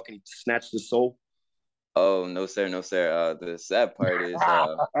OG Buck, and he snatched his soul? Oh, no, sir. The sad part is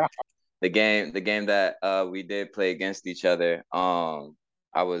the game that we did play against each other.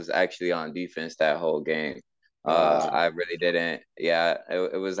 I was actually on defense that whole game. I really didn't. Yeah,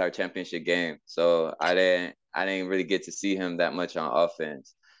 it was our championship game, so I didn't really get to see him that much on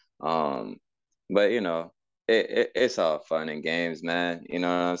offense. But it's all fun and games, man. You know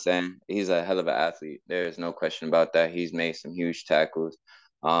what I'm saying? He's a hell of an athlete. There's no question about that. He's made some huge tackles.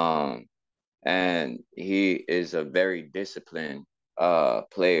 And he is a very disciplined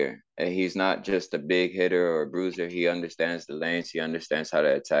player. And he's not just a big hitter or a bruiser. He understands the lanes. He understands how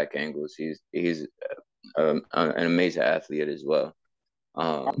to attack angles. He's an amazing athlete as well.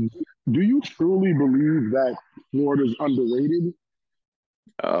 Do you truly believe that Florida's underrated?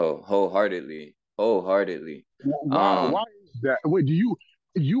 Oh, wholeheartedly. Why is that? Wait, you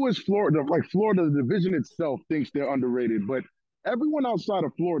as Florida, like Florida, the division itself thinks they're underrated, but everyone outside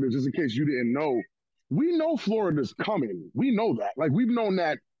of Florida, just in case you didn't know, we know Florida's coming. We know that. Like we've known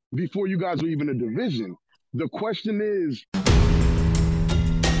that before you guys were even a division. The question is,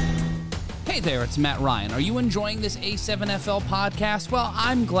 Hey there, it's Matt Ryan. Are you enjoying this A7FL podcast? Well,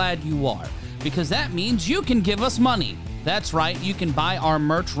 I'm glad you are, because that means you can give us money. That's right, you can buy our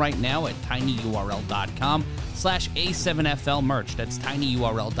merch right now at tinyurl.com/A7FL merch. That's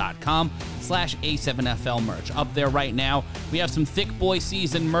tinyurl.com/A7FL merch. Up there right now, we have some Thick Boy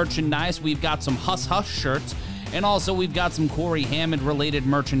season merchandise. We've got some Huss Huss shirts. And also, we've got some Corey Hammond-related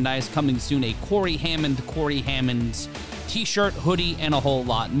merchandise coming soon. A Corey Hammond's t-shirt, hoodie, and a whole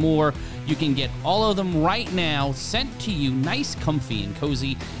lot more. You can get all of them right now sent to you nice, comfy, and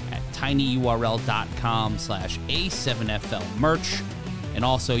cozy at tinyurl.com/A7FL merch. And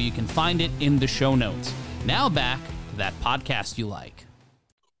also, you can find it in the show notes. Now back to that podcast you like.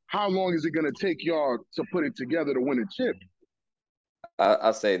 how long is it going to take y'all to put it together to win a chip?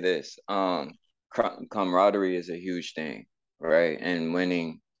 I'll say this. Camaraderie is a huge thing, right? And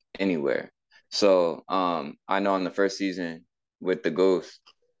winning anywhere. So I know in the first season with the Ghost,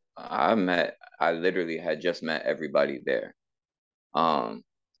 I literally had just met everybody there.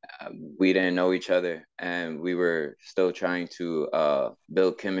 We didn't know each other, and we were still trying to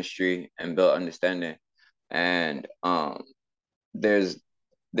build chemistry and build understanding. And there's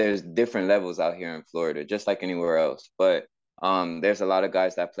different levels out here in Florida, just like anywhere else. But there's a lot of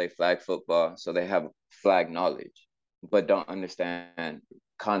guys that play flag football, so they have flag knowledge, but don't understand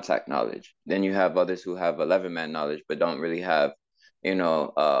contact knowledge. Then you have others who have 11-man knowledge, but don't really have,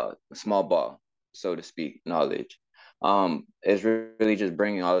 small ball, so to speak, knowledge. It's really just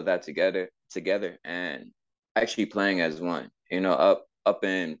bringing all of that together and actually playing as one. Up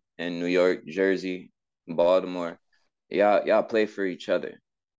in New York, Jersey, Baltimore, y'all play for each other.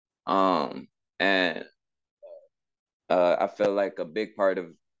 And I feel like a big part of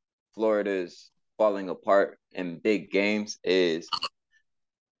Florida's falling apart in big games is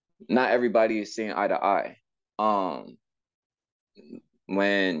not everybody is seeing eye to eye.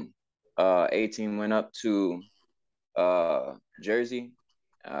 When A-Team went up to Jersey,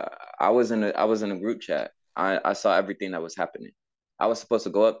 I was in a group chat. I saw everything that was happening. I was supposed to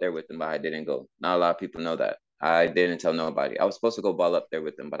go up there with them, but I didn't go. Not a lot of people know that. I didn't tell nobody. I was supposed to go ball up there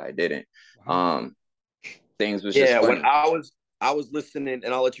with them, but I didn't. Wow. Things was just funny. When I was listening,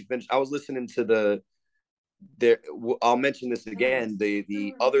 and I'll let you finish. I was listening to I'll mention this again,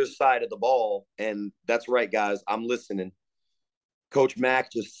 the other side of the ball, and that's right, guys. I'm listening. Coach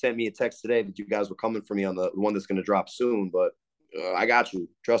Mack just sent me a text today that you guys were coming for me on the one that's going to drop soon, but I got you.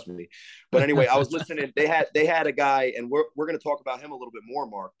 Trust me. But anyway, I was listening. They had a guy, and we're going to talk about him a little bit more,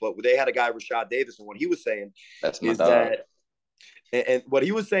 Mark. But they had a guy, Rashad Davis, and what he was saying is that, and what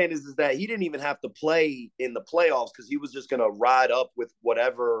he was saying is that he didn't even have to play in the playoffs because he was just going to ride up with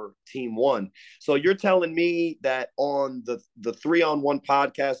whatever team won. So you're telling me that on the 3-on-1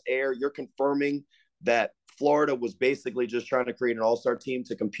 podcast air, you're confirming that Florida was basically just trying to create an all-star team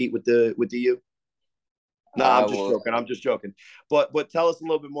to compete with the U? No, I'm just joking. But tell us a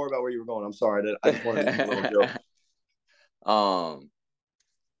little bit more about where you were going. I'm sorry. I just wanted to do a little joke.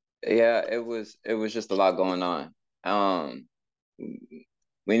 Yeah, it was just a lot going on.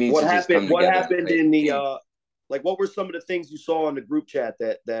 We need what to happened? Just come what together happened in the what were some of the things you saw in the group chat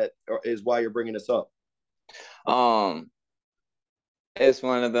that is why you're bringing this up? It's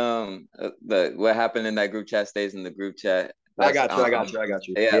one of them. What happened in that group chat stays in the group chat. I got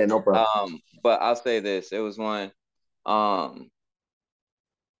you. Yeah, no problem. But I'll say this: it was one.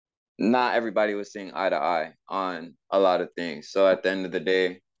 Not everybody was seeing eye to eye on a lot of things. So at the end of the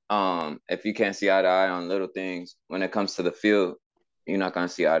day, if you can't see eye to eye on little things, when it comes to the field, you're not gonna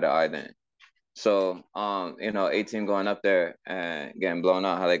see eye to eye then. So, A-Team going up there and getting blown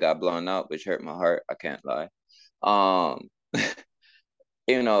out, how they got blown out, which hurt my heart. I can't lie.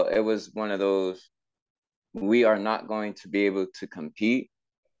 It was one of those, we are not going to be able to compete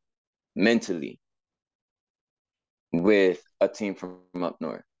mentally with a team from up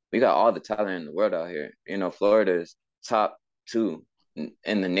north. We got all the talent in the world out here. Florida is top 2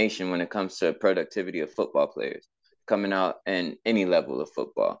 in the nation when it comes to productivity of football players coming out in any level of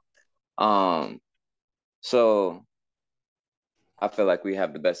football. So I feel like we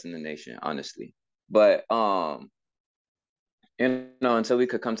have the best in the nation, honestly. But until we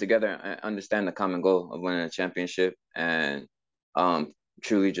could come together and understand the common goal of winning a championship and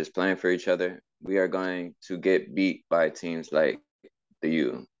truly just playing for each other, we are going to get beat by teams like the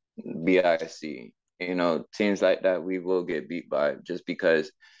U, BIC, teams like that. We will get beat by just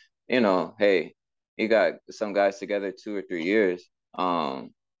because, hey, you got some guys together 2 or 3 years.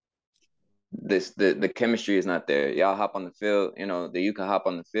 The chemistry is not there. Y'all hop on the field, the U can hop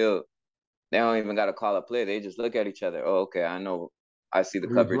on the field. They don't even got to call a play. They just look at each other. Oh, okay, I know. I see the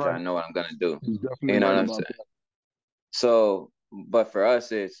coverage. Right. I know what I'm gonna do. He's definitely You know right what I'm about saying? that. So, but for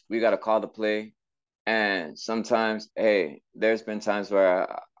us, we got to call the play. And sometimes, hey, there's been times where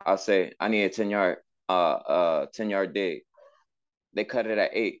I'll say I need a 10-yard dig. They cut it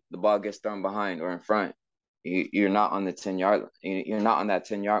at 8. The ball gets thrown behind or in front. You're not on the 10-yard. You're not on that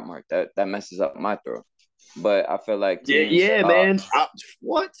 10-yard mark. That messes up my throw. But I feel like teams, Yeah, man.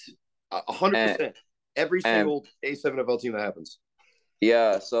 What? 100%. and Every single A7FL team that happens.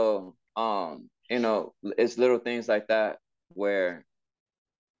 yeah, so it's little things like that where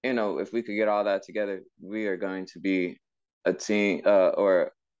if we could get all that together, we are going to be a team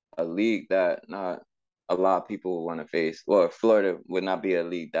or a league that not a lot of people want to face. Well, Florida would not be a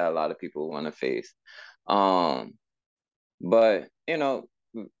league that a lot of people want to face. But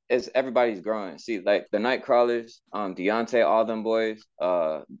it's everybody's growing. See, like the Night Crawlers, Deontay, all them boys,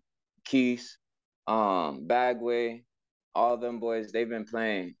 Keys, Bagway, all them boys, they've been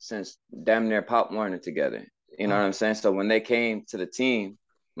playing since damn near Pop Warner together. You know what I'm saying? So when they came to the team,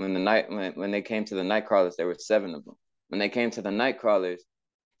 when they came to the Night Crawlers, there were 7 of them. When they came to the Night Crawlers,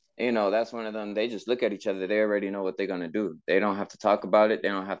 that's one of them. They just look at each other. They already know what they're gonna do. They don't have to talk about it. They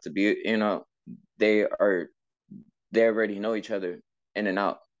don't have to be. They already know each other in and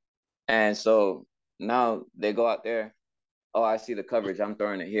out. And so now they go out there. Oh, I see the coverage. I'm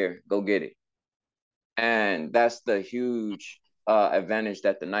throwing it here. Go get it. And that's the huge advantage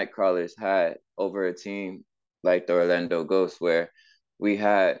that the Night Crawlers had over a team like the Orlando Ghosts, where we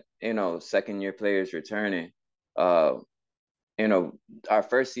had, second-year players returning. Our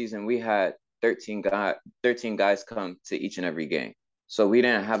first season, we had 13 guys come to each and every game. So we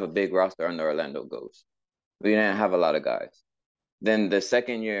didn't have a big roster on the Orlando Ghosts. We didn't have a lot of guys. Then the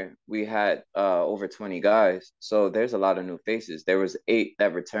second year, we had over 20 guys. So there's a lot of new faces. There was 8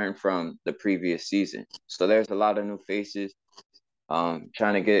 that returned from the previous season. So there's a lot of new faces.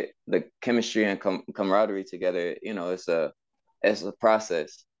 Trying to get the chemistry and camaraderie together, it's a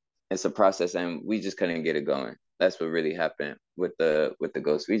process. It's a process, and we just couldn't get it going. That's what really happened with the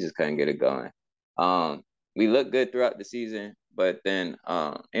Ghosts. We just couldn't get it going. We looked good throughout the season, but then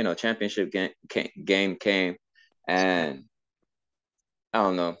championship game came, and I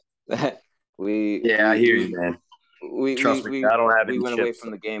don't know. I hear you, man. Trust me, I don't have any we went chips. away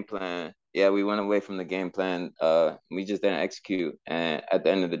from the game plan. Yeah, we went away from the game plan. We just didn't execute, and at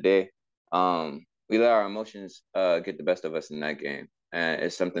the end of the day, we let our emotions get the best of us in that game, and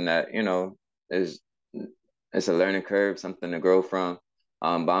it's something that it's a learning curve, something to grow from.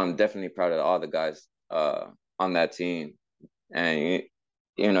 But I'm definitely proud of all the guys on that team, and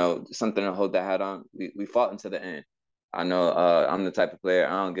something to hold that hat on. We fought until the end. I know I'm the type of player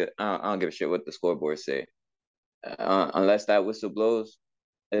I don't give a shit what the scoreboard say. Unless that whistle blows,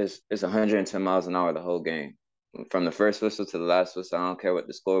 it's 110 miles an hour the whole game. From the first whistle to the last whistle, I don't care what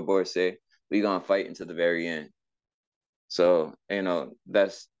the scoreboard say. We gonna fight until the very end. So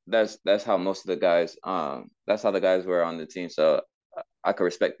that's how most of the guys that's how the guys were on the team. So I could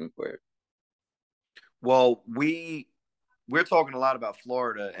respect them for it. Well, we're talking a lot about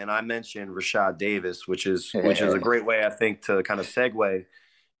Florida, and I mentioned Rashad Davis, which is a great way, I think, to kind of segue.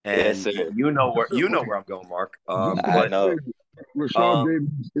 And Yes, you know where I'm going, Mark. I know. Rashad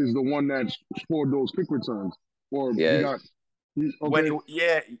Davis is the one that scored those kick returns. Or Yeah. he got and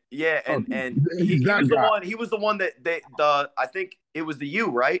he was the one that I think it was the U,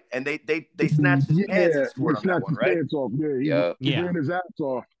 right? And they snatched his pants and scored on that one, right? Pants off. He ran his ass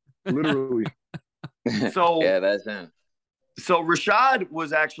off, literally. So yeah, that's him. So Rashad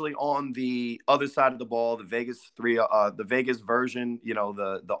was actually on the other side of the ball, the Vegas version,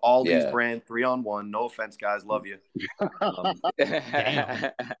 the Aldi's brand 3-on-1. No offense, guys, love you.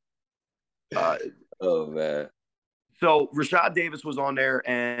 Oh man. So Rashad Davis was on there,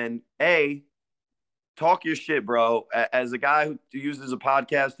 and talk your shit, bro. As a guy who uses a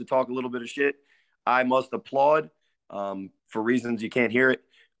podcast to talk a little bit of shit, I must applaud for reasons you can't hear it.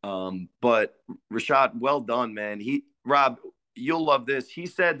 But Rashad, well done, man. Rob, you'll love this. He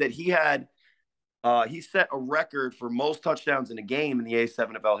said that he had He set a record for most touchdowns in a game in the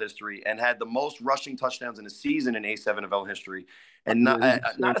A7FL history and had the most rushing touchdowns in a season in A7FL history. And not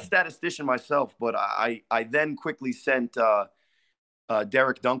a statistician myself, but I then quickly sent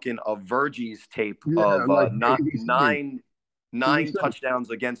Derek Duncan of Virgie's tape of nine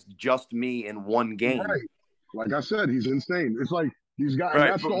touchdowns against just me in one game. Right. Like I said, he's insane. It's like he's got, right, and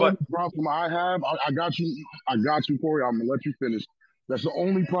that's the only problem I have. I got you, Corey. I'm gonna let you finish. That's the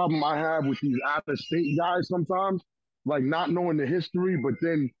only problem I have with these out-of-state guys sometimes, like not knowing the history, but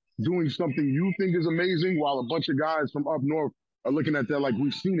then doing something you think is amazing while a bunch of guys from up north are looking at that like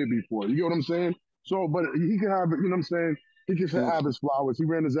we've seen it before. You get what I'm saying? So, but he can have it, you know what I'm saying? He can have his flowers. He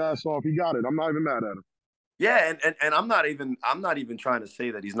ran his ass off. He got it. I'm not even mad at him. Yeah, and I'm not even trying to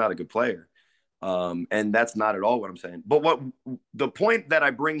say that he's not a good player. And that's not at all what I'm saying. But what the point that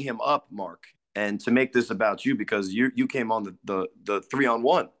I bring him up, Mark, and to make this about you, because you came on the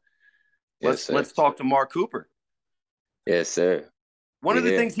 3-on-1. Let's talk to Mark Cooper. Yes, sir. One of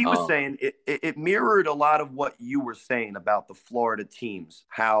the things he was saying, it mirrored a lot of what you were saying about the Florida teams,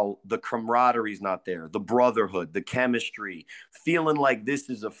 how the camaraderie is not there, the brotherhood, the chemistry, feeling like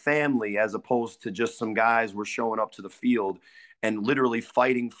this is a family as opposed to just some guys were showing up to the field and literally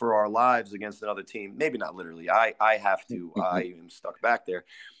fighting for our lives against another team. Maybe not literally. I have to. I am stuck back there.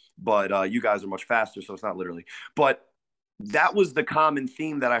 But you guys are much faster, so it's not literally. But that was the common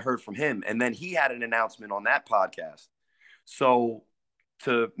theme that I heard from him. And then he had an announcement on that podcast. So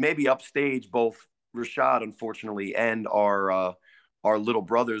to maybe upstage both Rashad, unfortunately, and our little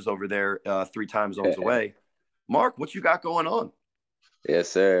brothers over there 3 time zones away. Mark, what you got going on? Yes,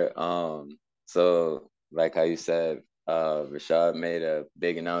 sir. So like how you said, Rashad made a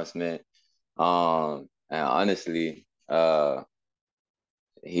big announcement. And honestly,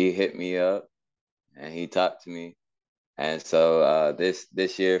 he hit me up and he talked to me. And so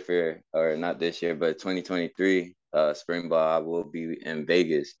this year or not this year, but 2023 spring ball, I will be in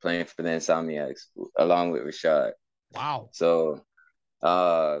Vegas playing for the Insomniacs along with Rashad. Wow. So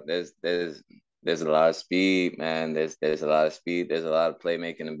there's a lot of speed, man. There's a lot of speed. There's a lot of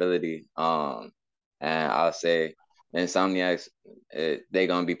playmaking ability. And I'll say the Insomniacs, they're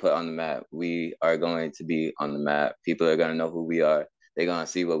gonna be put on the map. We are going to be on the map. People are gonna know who we are. They're gonna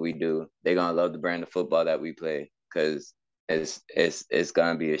see what we do. They're gonna love the brand of football that we play because it's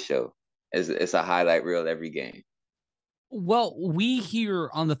gonna be a show. It's a highlight reel every game. Well, we here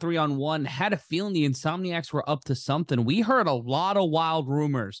on the 3-on-1 had a feeling the Insomniacs were up to something. We heard a lot of wild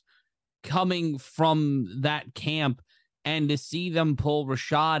rumors coming from that camp, and to see them pull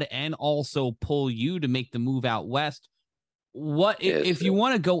Rashad and also pull you to make the move out west. If you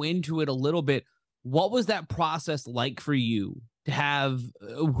want to go into it a little bit, what was that process like for you to have,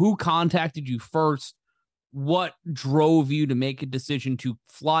 who contacted you first? What drove you to make a decision to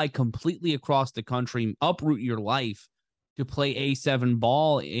fly completely across the country, uproot your life to play A7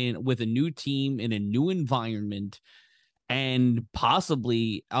 ball with a new team in a new environment and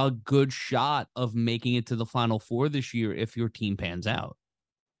possibly a good shot of making it to the Final Four this year if your team pans out?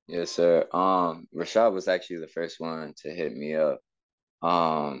 Yes, sir. Rashad was actually the first one to hit me up.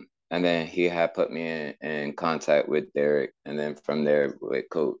 And then he had put me in contact with Derek, and then from there with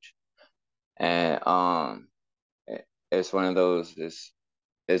Coach. And it's one of those,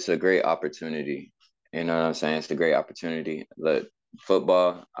 it's a great opportunity. You know what I'm saying? It's a great opportunity. Look,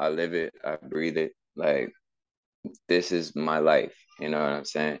 football, I live it, I breathe it. Like, this is my life. You know what I'm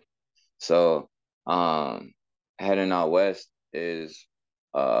saying? So, heading out west is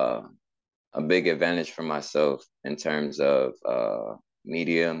a big advantage for myself in terms of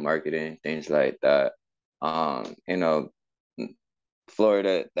media, marketing, things like that. You know,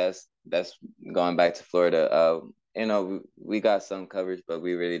 Florida, that's going back to Florida. You know, we got some coverage, but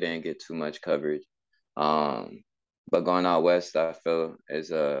we really didn't get too much coverage. But going out west, I feel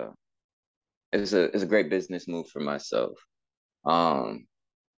is a great business move for myself. And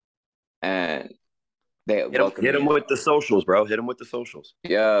they hit him with the socials, bro. Hit him with the socials.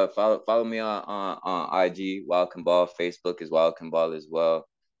 Yeah, follow me on IG, Wild Can Ball. Facebook is Wild Can Ball as well.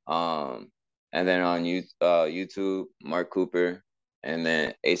 And then on YouTube, Mark Cooper, and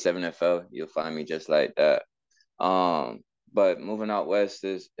then A7FL, you'll find me just like that. But moving out west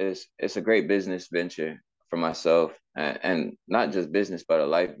is it's a great business venture for myself, and not just business, but a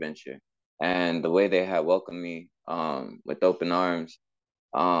life venture. And the way they have welcomed me with open arms,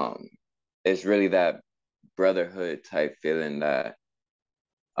 it's really that brotherhood type feeling that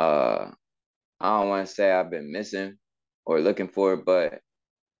I don't want to say I've been missing or looking for, but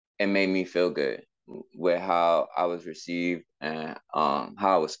it made me feel good with how I was received and how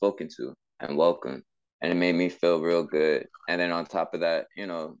I was spoken to and welcomed. And it made me feel real good. And then on top of that, you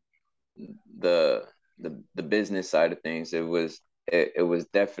know, the the business side of things, it was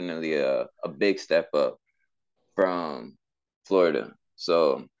definitely a big step up from Florida.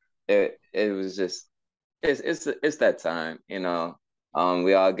 So it was just it's that time, you know.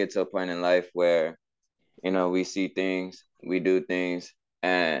 We all get to a point in life where, you know, we see things, we do things,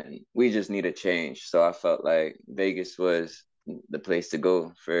 and we just need a change. So I felt like Vegas was the place to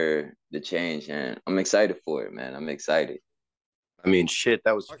go for the change, and I'm excited for it, man. I'm excited. I mean, shit,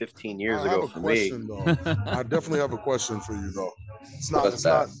 that was 15 years I have ago a for question me. though. I definitely have a question for you though. What's It's that?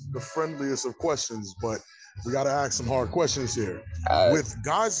 not the friendliest of questions, but we got to ask some hard questions here. Uh, With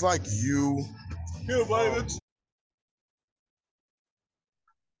guys like you,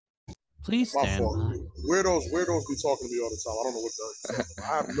 Please my stand fault. by. Weirdos be talking to me all the time. I don't know what the hell. I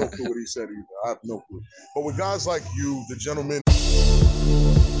have no clue what he said either. I have no clue. But with guys like you, the gentleman.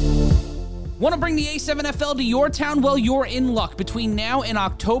 Want to bring the A7FL to your town? Well, you're in luck. Between now and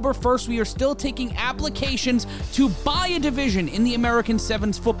October 1st, we are still taking applications to buy a division in the American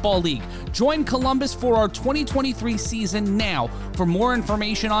Sevens Football League. Join Columbus for our 2023 season now. For more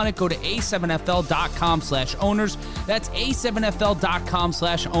information on it, go to a7fl.com/owners. That's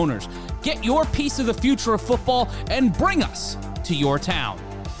a7fl.com/owners. Get your piece of the future of football and bring us to your town.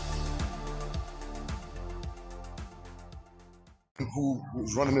 Who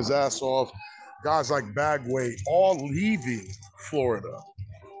was running his ass off, guys like Bagway, all leaving Florida.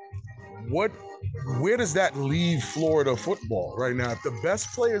 Where does that leave Florida football right now? If the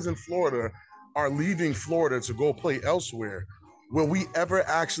best players in Florida are leaving Florida to go play elsewhere, will we ever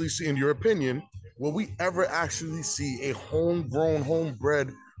actually see, in your opinion, will we ever actually see a homegrown,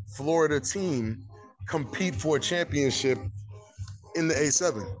 homebred Florida team compete for a championship in the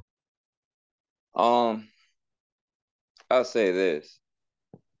A7? I'll say this.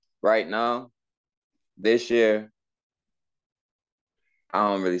 Right now, this year, I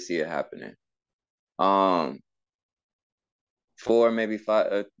don't really see it happening. 4 maybe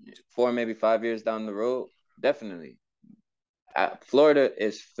 5 years down the road, definitely. Florida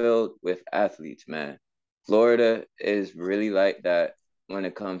is filled with athletes, man. Florida is really like that when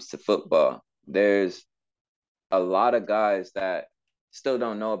it comes to football. There's a lot of guys that still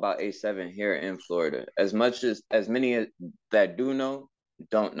don't know about A7 here in Florida. As many that do know,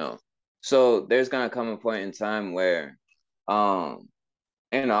 don't know. So there's gonna come a point in time where, you know,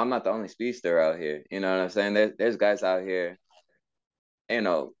 I'm not the only speedster out here. You know what I'm saying? There's guys out here, you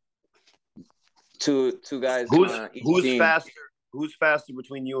know, two guys on each Who's team. faster? Who's faster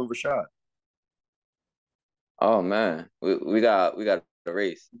between you and Rashad? Oh man, we got a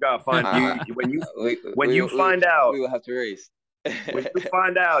race. You gotta find you when you find we out. will have to race. When you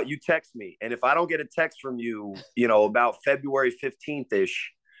find out, you text me, and if I don't get a text from you, you know, about February 15th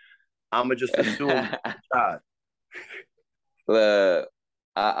ish, I'ma just assume Rashad. Look,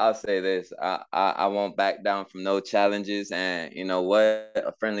 I'll say this: I won't back down from no challenges, and you know what?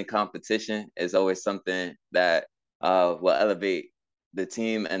 A friendly competition is always something that will elevate the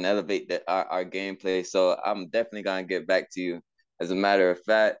team and elevate our gameplay. So I'm definitely gonna get back to you. As a matter of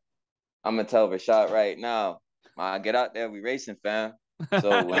fact, I'm gonna tell Rashad right now. Get out there, we racing, fam.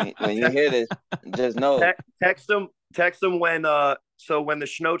 So when you hear this, just know. Text them when when the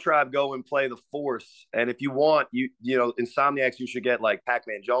Snow Tribe go and play the Force, and if you want, you know, Insomniacs, you should get like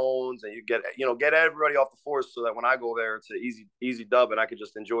Pac-Man Jones, and you get everybody off the Force, so that when I go there, it's an easy dub, and I could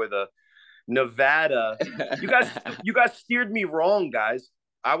just enjoy the Nevada. You guys steered me wrong, guys.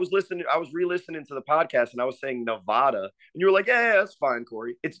 I was re-listening to the podcast, and I was saying Nevada, and you were like, yeah, that's fine,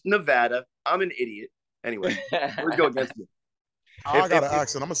 Corey. It's Nevada. I'm an idiot. Anyway, we're go against me. I got an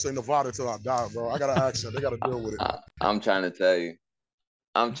accent. I'm gonna say Nevada till I die, bro. I got an accent. They got to deal with it. I'm trying to tell you.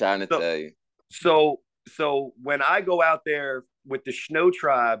 Tell you. So when I go out there with the Snow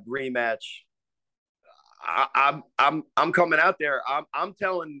Tribe rematch, I'm coming out there. I'm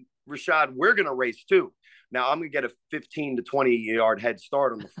telling Rashad we're gonna race too. Now I'm gonna get a 15 to 20 yard head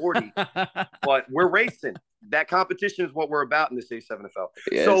start on the 40, but we're racing. That competition is what we're about in this A7FL.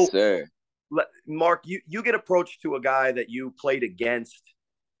 Yes, sir. Mark, you get approached to a guy that you played against,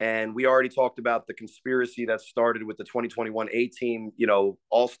 and we already talked about the conspiracy that started with the 2021 A-team, you know,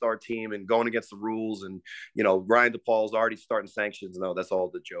 all-star team, and going against the rules, and, you know, Ryan DePaul's already starting sanctions. No, that's all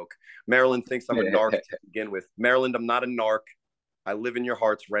the joke. Maryland thinks I'm a narc to begin with. Maryland, I'm not a narc. I live in your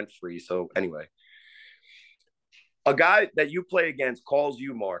hearts rent-free. So anyway, a guy that you play against calls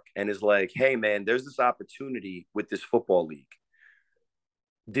you, Mark, and is like, hey, man, there's this opportunity with this football league.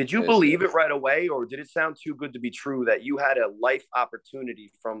 Did you believe it right away, or did it sound too good to be true that you had a life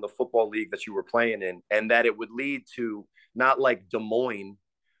opportunity from the football league that you were playing in, and that it would lead to not like Des Moines,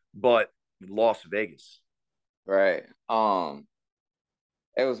 but Las Vegas? Right.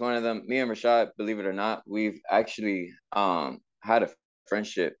 it was one of them. Me and Rashad, believe it or not, we've actually had a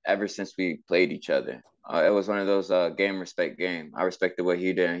friendship ever since we played each other. It was one of those game respect game. I respected what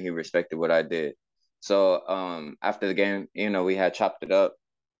he did, and he respected what I did. So after the game, we had chopped it up,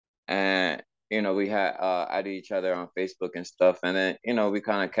 and we had added each other on Facebook and stuff, and then we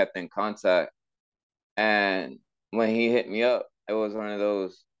kind of kept in contact. And when he hit me up, it was one of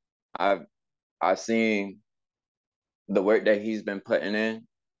those. I've seen the work that he's been putting in,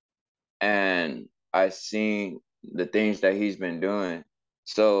 and I've seen the things that he's been doing.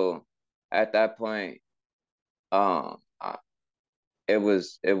 So at that point, it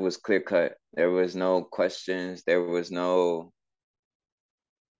was clear cut. There was no questions. There was no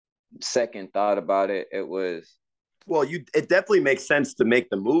second thought about it. It was, well, it definitely makes sense to make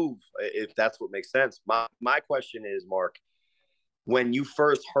the move if that's what makes sense. My question is, Mark, when you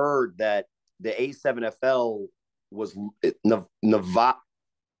first heard that the A7FL was Nevada,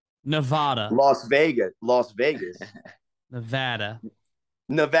 Las Vegas,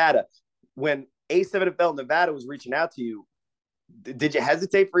 Nevada. When A7FL Nevada was reaching out to you, did you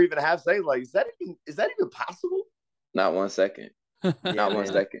hesitate for even half saying, like, is that even possible? Not 1 second. Not 1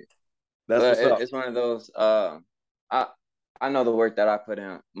 second. That's what's up. It's one of those. I know the work that I put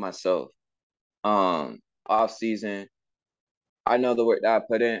in myself. Off season, I know the work that I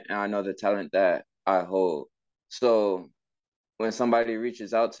put in, and I know the talent that I hold. So when somebody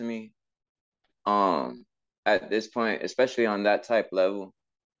reaches out to me, at this point, especially on that type level,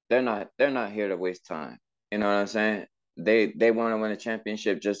 they're not here to waste time. You know what I'm saying? They want to win a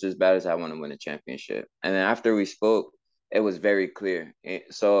championship just as bad as I want to win a championship. And then after we spoke, it was very clear.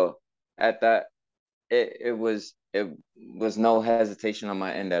 So at that, it was no hesitation on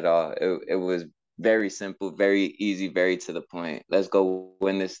my end at all. It was very simple, very easy, very to the point. Let's go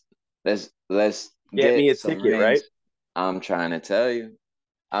win this. Let's get me a ticket, rings. Right? I'm trying to tell you.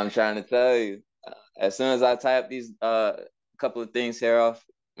 As soon as I tie up these couple of things here off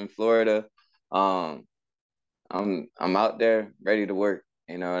in Florida, I'm out there ready to work.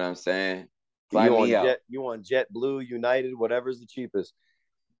 You know what I'm saying? Fly me out. You want JetBlue, United, whatever's the cheapest.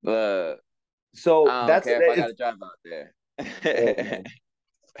 So I don't care if I got to drive out there.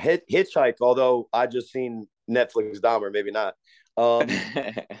 Hitchhike, although I just seen Netflix Dahmer, maybe not.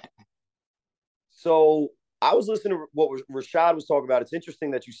 So I was listening to what Rashad was talking about. It's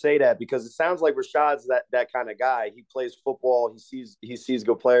interesting that you say that because it sounds like Rashad's that kind of guy. He plays football. He sees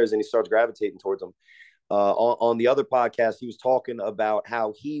good players and he starts gravitating towards them. On the other podcast, he was talking about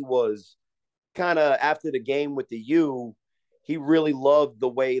how he was kind of after the game with the U. He really loved the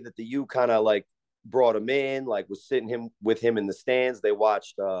way that the U kind of like brought him in, like was sitting with him in the stands. They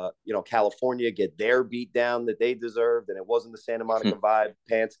watched, California get their beat down that they deserved, and it wasn't the Santa Monica Vibe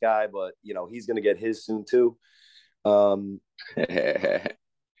pants guy, but he's going to get his soon too.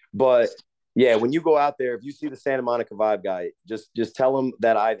 But yeah, when you go out there, if you see the Santa Monica Vibe guy, just tell him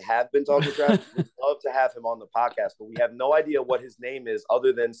that I have been talking to Travis. We'd love to have him on the podcast, but we have no idea what his name is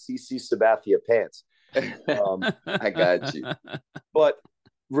other than CC Sabathia Pants. I got you. But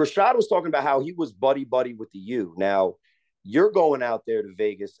Rashad was talking about how he was buddy with the U. Now you're going out there to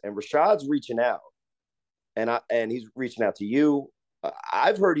Vegas, and Rashad's reaching out, and he's reaching out to you.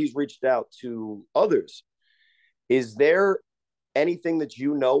 I've heard he's reached out to others. Is there anything that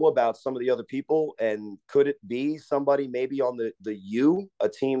you know about some of the other people, and could it be somebody maybe on the U, a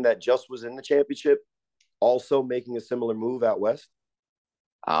team that just was in the championship, also making a similar move out west?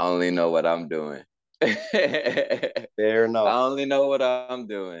 I only know what I'm doing. Fair enough. I only know what I'm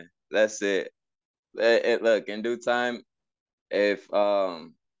doing. That's it. Look, in due time, if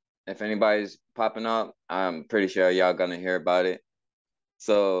anybody's popping up, I'm pretty sure y'all gonna hear about it.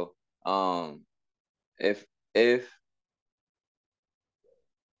 So, if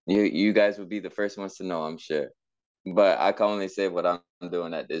you guys would be the first ones to know, I'm sure. But I can only say what I'm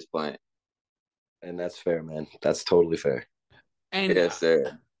doing at this point. And that's fair, man. That's totally fair. And yes,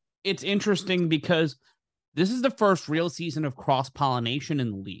 sir. It's interesting because this is the first real season of cross-pollination in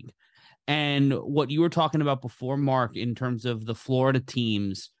the league. And what you were talking about before, Mark, in terms of the Florida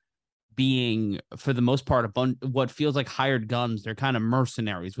teams being, for the most part, what feels like hired guns. They're kind of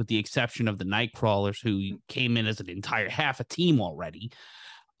mercenaries, with the exception of the Nightcrawlers, who came in as an entire half a team already.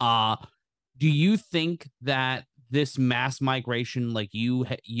 Do you think that this mass migration, like you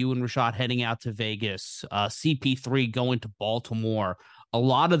and Rashad heading out to Vegas, CP3 going to Baltimore, a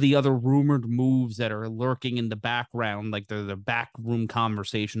lot of the other rumored moves that are lurking in the background, like the backroom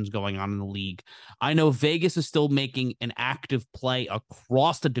conversations going on in the league. I know Vegas is still making an active play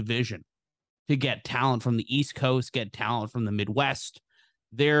across the division to get talent from the East Coast, get talent from the Midwest.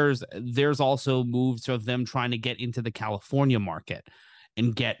 There's also moves of them trying to get into the California market.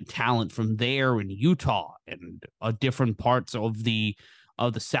 and get talent from there in Utah and different parts of the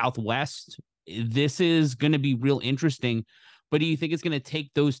Southwest. This is going to be real interesting. But do you think it's going to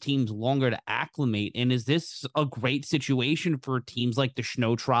take those teams longer to acclimate? And is this a great situation for teams like the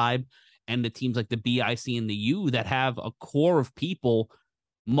Snow Tribe and the teams like the BIC and the U that have a core of people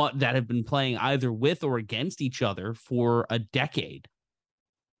that have been playing either with or against each other for a decade?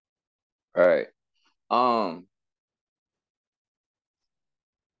 All right.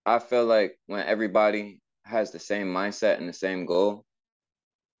 I feel like when everybody has the same mindset and the same goal,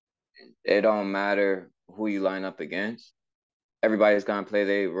 it don't matter who you line up against. Everybody's gonna play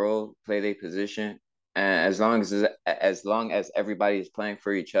their role, play their position, and as long as everybody is playing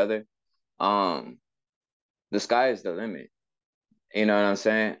for each other, the sky is the limit. You know what I'm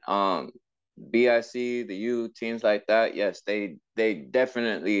saying? BIC, the U, teams like that, yes, they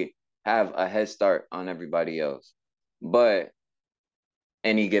definitely have a head start on everybody else. But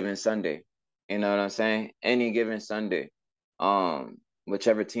any given Sunday, you know what I'm saying? Any given Sunday,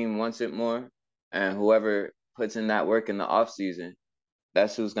 whichever team wants it more, and whoever puts in that work in the off season,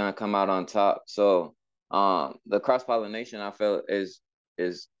 that's who's gonna come out on top. So, the cross pollination I feel is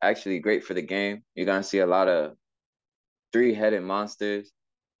actually great for the game. You're gonna see a lot of three-headed monsters.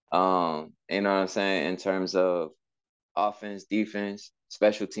 You know what I'm saying? In terms of offense, defense,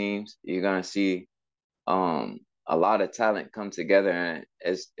 special teams, you're gonna see a lot of talent come together, and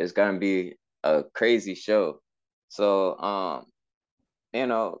it's gonna be a crazy show. So you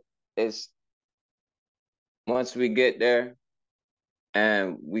know, it's once we get there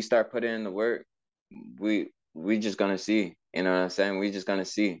and we start putting in the work, we just gonna see. You know what I'm saying? We just gonna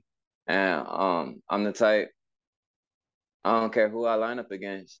see. And I'm the type, I don't care who I line up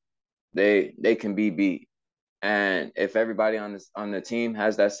against, they can be beat. And if everybody on the team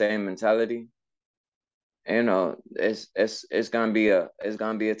has that same mentality, you know, it's gonna be a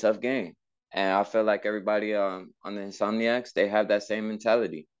tough game. And I feel like everybody on the Insomniacs, they have that same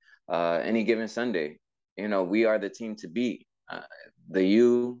mentality. Any given Sunday, you know, we are the team to beat. The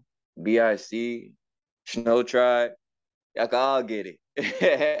U, BIC, Snow Tribe, y'all can all get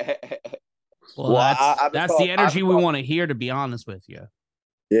it. Well, that's the energy we want to hear, to be honest with you.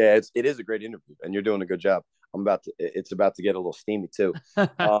 Yeah, it is a great interview, and you're doing a good job. It's about to get a little steamy too.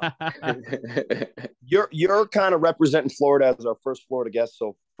 You're kind of representing Florida as our first Florida guest.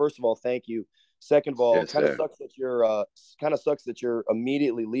 So first of all, thank you. Second of all, Yes, kind of sucks that you're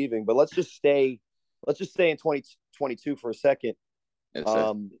immediately leaving. But let's just stay in 2022 for a second. Yes,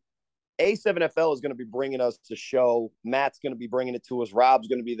 A7FL is going to be bringing us a show. Matt's going to be bringing it to us. Rob's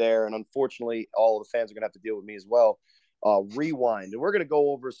going to be there, and unfortunately, all of the fans are going to have to deal with me as well. Rewind, and we're going to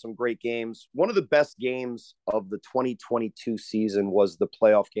go over some great games. One of the best games of the 2022 season was the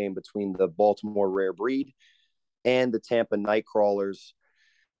playoff game between the Baltimore Rare Breed and the Tampa Nightcrawlers.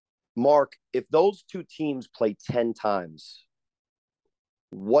 Mark, if those two teams play 10 times,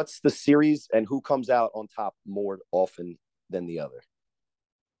 what's the series and who comes out on top more often than the other?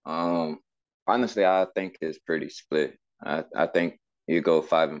 Honestly, I think it's pretty split. I think you go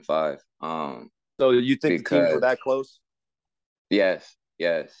 5-5. So you think the teams were that close? Yes.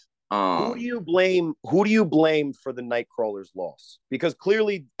 Who do you blame for the Nightcrawlers' loss? Because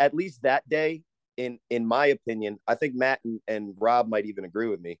clearly, at least that day, in my opinion, I think Matt and Rob might even agree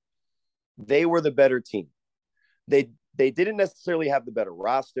with me. They were the better team. They didn't necessarily have the better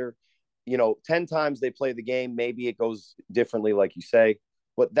roster. You know, 10 times they play the game, maybe it goes differently, like you say.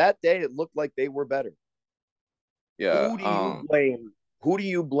 But that day, it looked like they were better. Yeah. Who do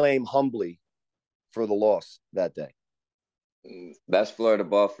you blame humbly for the loss that day? That's Florida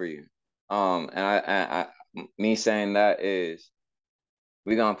ball for you. And I me saying that is,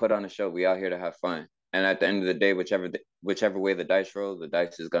 we're gonna put on a show. We out here to have fun. And at the end of the day, whichever way the dice roll, the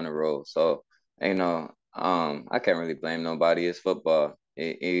dice is gonna roll. So, you know, I can't really blame nobody. It's football.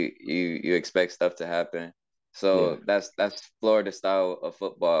 You expect stuff to happen. So yeah. That's Florida style of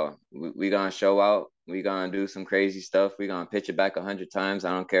football. We gonna show out. We gonna do some crazy stuff. We gonna pitch it back 100 times.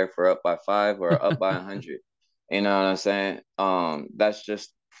 I don't care if we're up by 5 or up by 100. You know what I'm saying? That's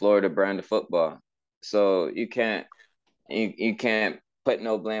just Florida brand of football. So you can't put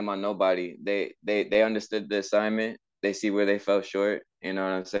no blame on nobody. They understood the assignment. They see where they fell short. You know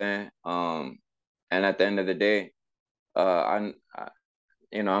what I'm saying? And at the end of the day, I'm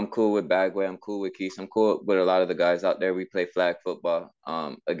cool with Bagway. I'm cool with Keith. I'm cool with a lot of the guys out there. We play flag football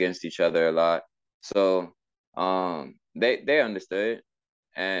against each other a lot. So they understood,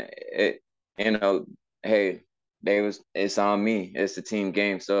 and hey, it's on me. It's a team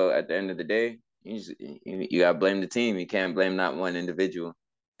game. So at the end of the day, you gotta blame the team. You can't blame not one individual.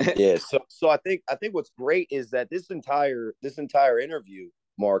 Yeah. So I think what's great is that this entire interview,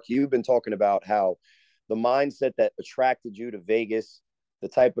 Mark, you've been talking about how the mindset that attracted you to Vegas, the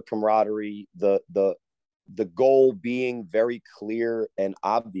type of camaraderie, the goal being very clear and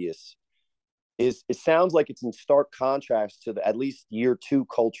obvious, is it sounds like it's in stark contrast to the at least year two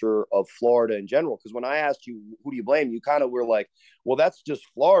culture of Florida in general. Because when I asked you who do you blame, you kind of were like, well, that's just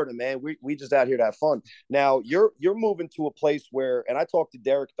Florida, man. We just out here to have fun. Now you're moving to a place where, and I talk to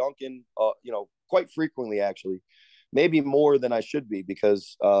Derek Duncan, quite frequently actually, maybe more than I should be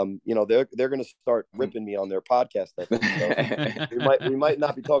because they're going to start ripping me on their podcast. I think so. we might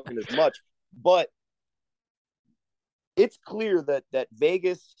not be talking as much, but it's clear that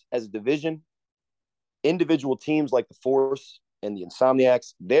Vegas as a division, individual teams like the Force and the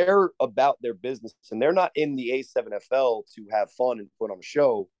Insomniacs, they're about their business and they're not in the A7FL to have fun and put on a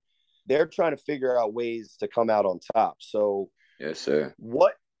show. They're trying to figure out ways to come out on top. So, yes, sir.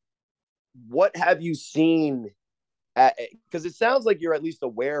 What have you seen? Because it sounds like you're at least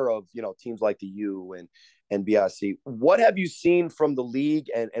aware of teams like the U and BIC. What have you seen from the league,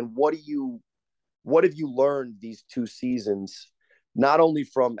 and what have you learned these 2 seasons, not only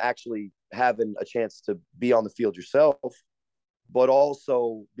from actually having a chance to be on the field yourself, but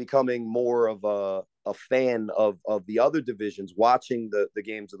also becoming more of a fan of the other divisions, watching the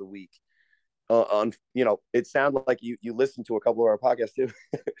games of the week. It sounded like you listened to a couple of our podcasts too,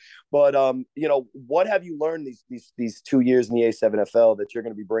 but what have you learned these 2 years in the A7FL that you're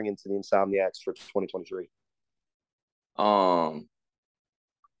going to be bringing to the Insomniacs for 2023?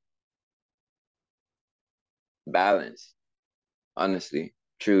 Balance, honestly,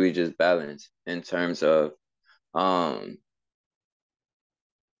 truly just balance in terms of a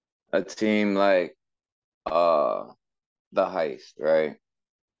team like the Heist, right?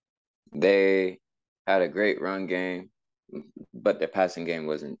 They had a great run game, but their passing game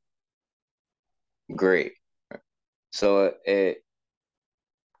wasn't great. So it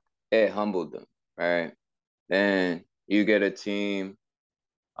humbled them, right? Then you get a team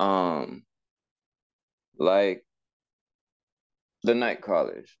like the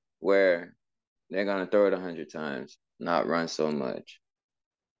Nightcrawlers, where they're gonna throw it 100 times, not run so much.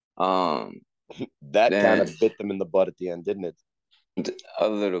 That kind of bit them in the butt at the end, didn't it? A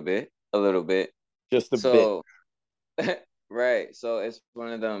little bit. Just a bit. Right. So it's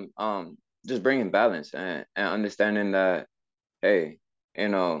one of them, just bringing balance and understanding that, hey, we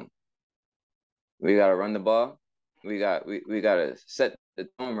gotta run the ball. We gotta set the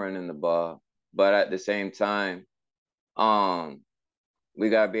tone running the ball, but at the same time, we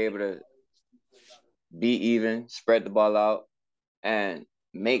gotta be able to be even, spread the ball out, and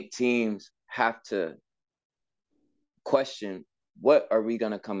make teams have to question what are we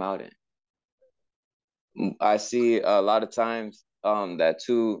gonna come out in. I see a lot of times that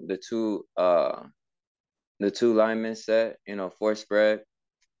the two linemen set, four spread.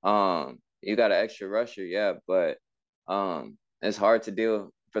 You got an extra rusher, yeah, but it's hard to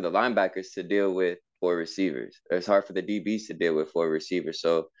deal for the linebackers to deal with 4 receivers. It's hard for the DBs to deal with 4 receivers.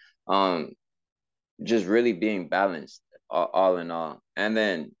 So just really being balanced all in all. And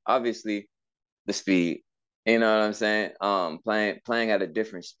then obviously the speed. You know what I'm saying? Playing at a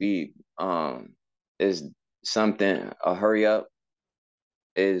different speed is something. A hurry up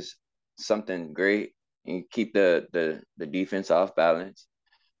is something great. You keep the defense off balance.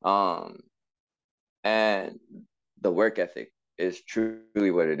 And the work ethic is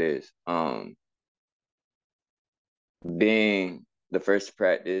truly what it is. Being the first to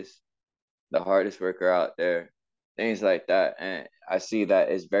practice, the hardest worker out there, things like that. And I see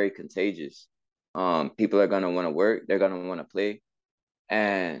that it's very contagious. People are going to want to work, they're going to want to play,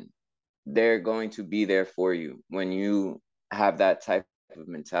 and they're going to be there for you when you have that type of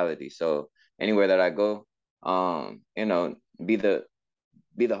mentality. So anywhere that I go, be the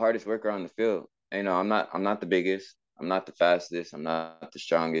hardest worker on the field. I'm not the biggest, I'm not the fastest, I'm not the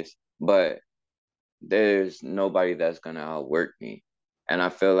strongest, but there's nobody that's gonna outwork me. And I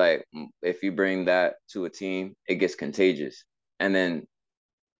feel like if you bring that to a team, it gets contagious. And then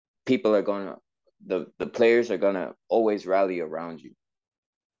people are gonna the players are gonna always rally around you.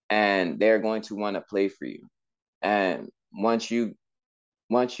 And they're going to want to play for you. And once you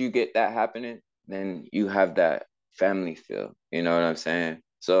get that happening, then you have that family feel. You know what I'm saying?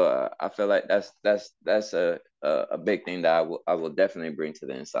 So I feel like that's a big thing that I will definitely bring to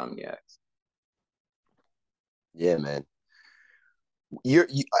the Insomniacs. Yeah, man.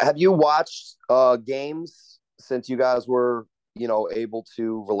 Have you watched games since you guys were able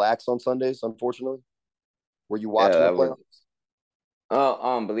to relax on Sundays? Unfortunately, were you watching the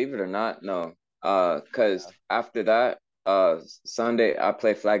playoffs? Believe it or not, no. Because after that, Sunday I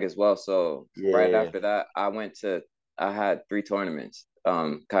play flag as well. So right Yeah. after that, I had 3 tournaments,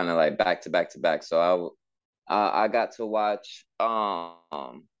 kind of like back to back to back. So I got to watch part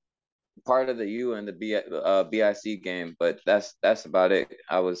of the U and the BIC game, but that's about it.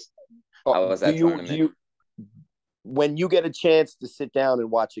 I was Do at you do tournament. you when you get a chance to sit down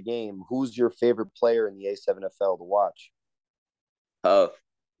and watch a game, who's your favorite player in the A7FL to watch? Huff,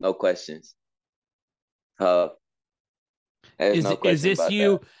 no questions. Huff, there's Is no is question this about that.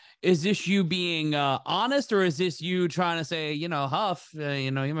 you? Is this you being honest, or is this you trying to say, Huff,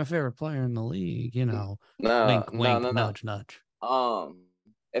 you're my favorite player in the league? No, Wink, no, wink, no, no. nudge, nudge.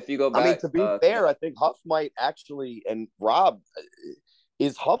 If you go I mean, back to be to the fair, I think Huff might actually, and Rob,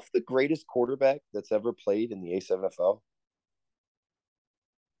 is Huff the greatest quarterback that's ever played in the A7FL?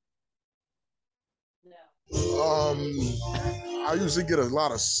 I usually get a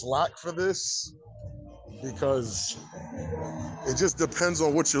lot of slack for this because it just depends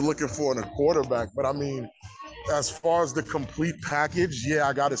on what you're looking for in a quarterback. But I mean, as far as the complete package, yeah,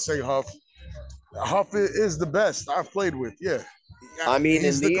 I got to say Huff. Huff is the best I've played with. Yeah, I mean,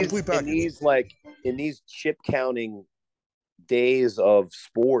 he's the complete package. in these chip counting days of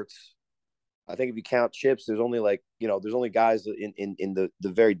sports, I think if you count chips, there's only there's only guys in the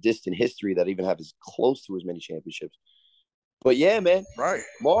very distant history that even have as close to as many championships. But yeah, man, Right,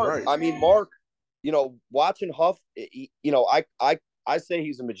 Mark. right. I mean, Mark. Watching Huff, I say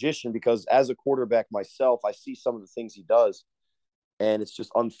he's a magician because as a quarterback myself, I see some of the things he does, and it's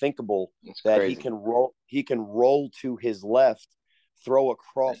just unthinkable it's that crazy. he can roll. He can roll to his left, throw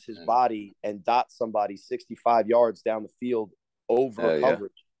across his body, and dot somebody 65 yards down the field over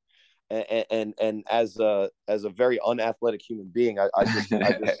coverage. And as a very unathletic human being,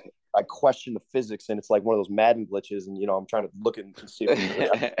 I question the physics, and it's like one of those Madden glitches, and I'm trying to look and see if it's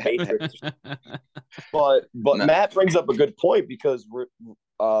really Matrix. But No. Matt brings up a good point because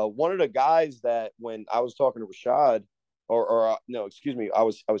one of the guys that when I was talking to Rashad, or no, excuse me, I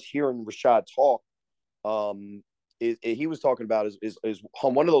was hearing Rashad talk. He was talking about is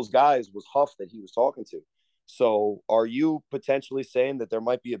one of those guys was Huff that he was talking to. So are you potentially saying that there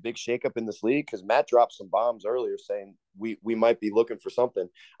might be a big shakeup in this league? Because Matt dropped some bombs earlier saying we might be looking for something.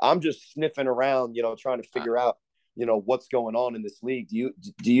 I'm just sniffing around, trying to figure out, what's going on in this league.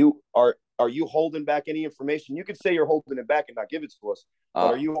 Are you holding back any information? You could say you're holding it back and not give it to us,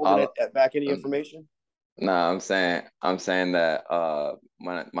 but are you holding back any information? No, I'm saying that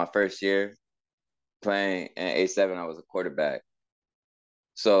when my first year playing in A7, I was a quarterback.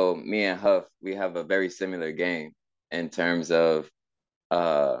 So me and Huff, we have a very similar game in terms of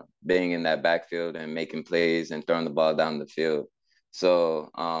being in that backfield and making plays and throwing the ball down the field.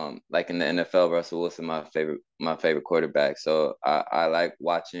 So like in the NFL, Russell Wilson, my favorite quarterback. So I like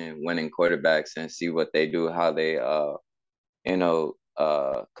watching winning quarterbacks and see what they do, how they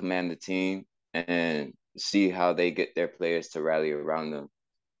command the team and see how they get their players to rally around them.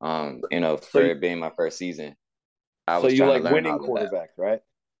 For it being my first season, I was you trying like to learn winning all of that. quarterbacks, right?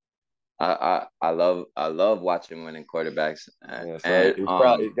 I love watching winning quarterbacks. Yeah, so he's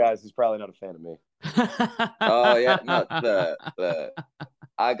probably not a fan of me. Oh yeah, no,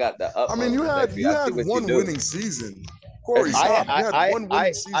 I got the I mean, you had one winning season. Corey, stop. You had one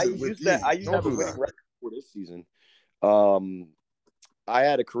winning season. I used to have a winning record for this season. I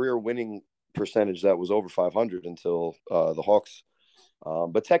had a career winning percentage that was over 500 until the Hawks.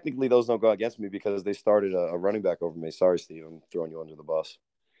 But technically, those don't go against me because they started a running back over me. Sorry, Steve, I'm throwing you under the bus.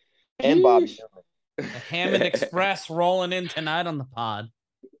 And Bobby. The Hammond Express rolling in tonight on the pod.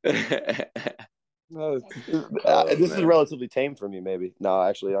 This is relatively tame for me, maybe. No,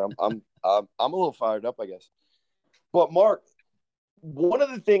 actually, I'm a little fired up, I guess. But Mark, one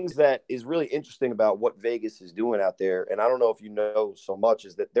of the things that is really interesting about what Vegas is doing out there, and I don't know if you know so much,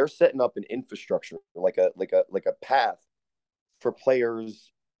 is that they're setting up an infrastructure, like a path for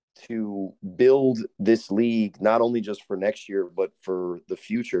players to build this league, not only just for next year, but for the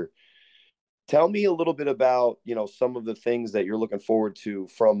future. Tell me a little bit about, some of the things that you're looking forward to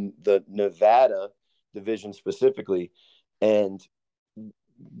from the Nevada division specifically. And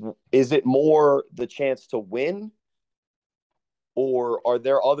is it more the chance to win, or are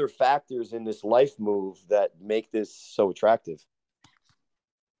there other factors in this life move that make this so attractive?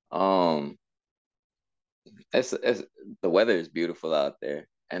 It's the weather is beautiful out there,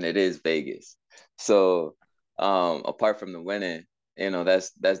 and it is Vegas. So, apart from the winning,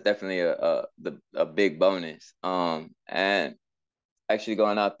 that's definitely a big bonus. And actually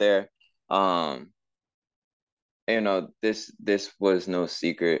going out there, this was no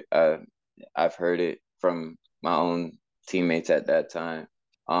secret. I've heard it from my own teammates at that time.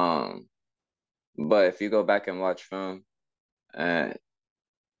 But if you go back and watch film, and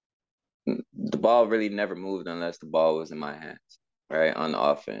the ball really never moved unless the ball was in my hands, right, on the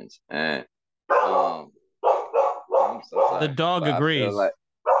offense. And I'm so sorry, the dog but agrees. I feel like,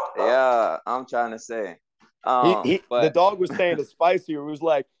 yeah, I'm trying to say. The But dog was saying it spicier. It was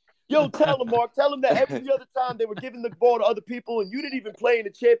like, yo, tell him, Mark. Tell him that every other time they were giving the ball to other people and you didn't even play in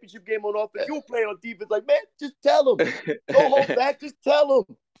the championship game on offense. You were playing on defense. Like, man, just tell him. Don't hold back. Just tell him.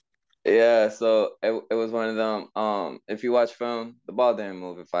 yeah, so it was one of them. If you watch film, the ball didn't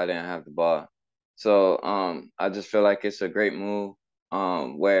move if I didn't have the ball. So I just feel like it's a great move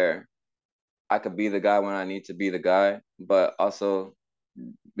where I could be the guy when I need to be the guy, but also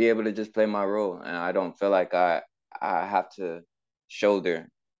be able to just play my role. And I don't feel like I have to shoulder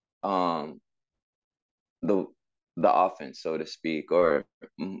um the offense, so to speak, or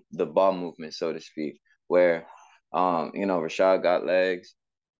the ball movement, so to speak, where Rashad got legs,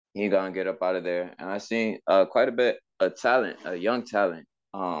 he gonna get up out of there. And I seen quite a bit of talent, a young talent,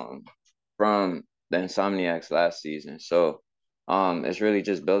 from the Insomniacs last season. So it's really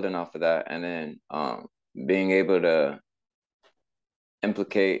just building off of that, and then being able to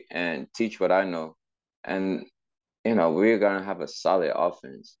implicate and teach what I know. And we're gonna have a solid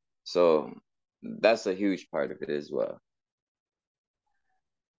offense. So that's a huge part of it as well.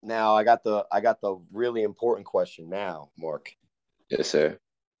 Now I got the really important question now, Mark. Yes, sir.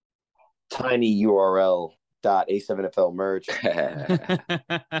 tinyurl.a7fl merch.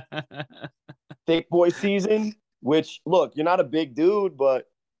 Thick boy season, which, look, you're not a big dude, but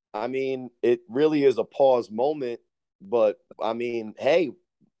I mean, it really is a pause moment. But I mean, hey,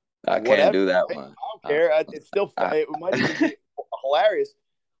 I can't do that one. I don't care. It's still fun. It might even be hilarious.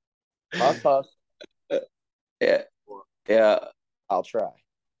 Huss. Yeah. I'll try.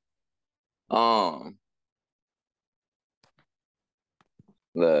 I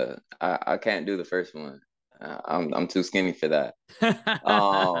can't do the first one. I'm too skinny for that.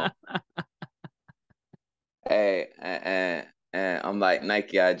 Hey, and I'm like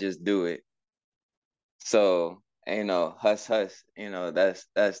Nike. I just do it. So huss.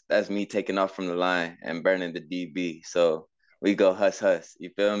 That's me taking off from the line and burning the DB. So we go huss.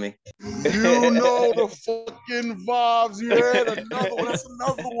 You feel me? You know the fucking vibes. You heard another one. That's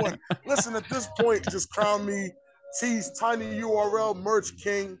another one. Listen, at this point, just crown me T's Tiny URL merch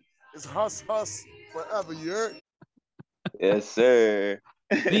king. It's huss forever. You heard? Yes, sir.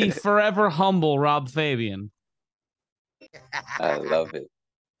 The forever humble Rob Fabian. I love it.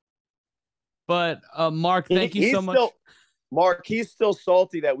 But Mark, thank you so much. Mark, he's still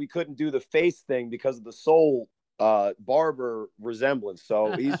salty that we couldn't do the face thing because of the soul barber resemblance.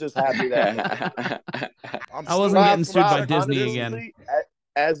 So he's just happy that I wasn't getting sued by Disney honestly, again.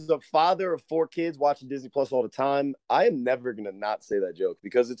 As a father of 4 kids watching Disney Plus all the time, I am never gonna not say that joke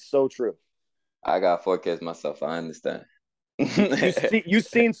because it's so true. I got 4 kids myself. I understand. You've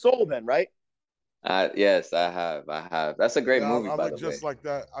seen Soul then, right? Yes, I have. That's a great movie, by the way. Just like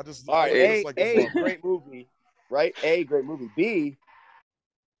that. All right, great movie, right? A, great movie. B,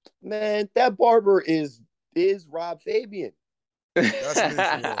 man, that barber is Rob Fabian.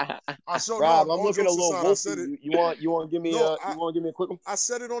 That's Rob, I'm looking a little wolfy. You want to give me a quick one? I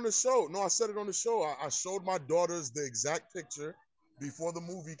said it on the show. No, I said it on the show. I showed my daughters the exact picture before the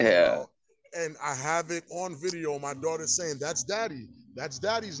movie came out. And I have it on video. My daughter's saying, "That's daddy. That's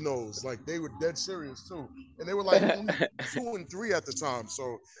daddy's nose." Like, they were dead serious too. And they were like only 2 and 3 at the time.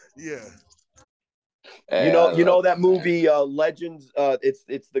 So yeah. You know that movie Legends,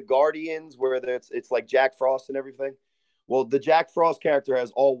 it's the Guardians where it's like Jack Frost and everything. Well, the Jack Frost character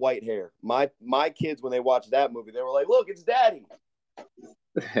has all white hair. My kids, when they watched that movie, they were like, "Look, it's daddy."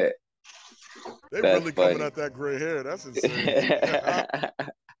 They really funny. Coming at that gray hair. That's insane.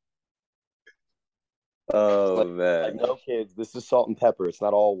 Oh, man. Like, no, kids, this is salt and pepper. It's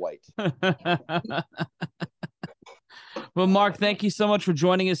not all white. Well, Mark, thank you so much for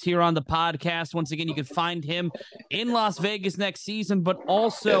joining us here on the podcast. Once again, you can find him in Las Vegas next season, but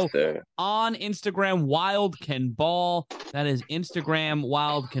also on Instagram, Wild Can Ball. That is Instagram,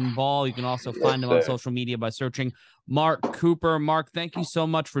 Wild Can Ball. You can also find him on social media by searching Mark Cooper. Mark, thank you so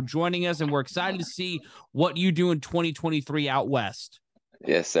much for joining us, and we're excited to see what you do in 2023 out west.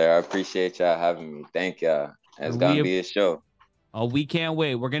 Yes, sir. I appreciate y'all having me. Thank y'all. It's going to be a show. Oh, we can't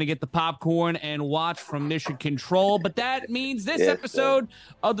wait. We're going to get the popcorn and watch from Mission Control. But that means this episode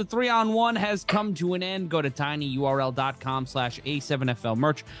of the 3-on-1 has come to an end. Go to tinyurl.com/A7FL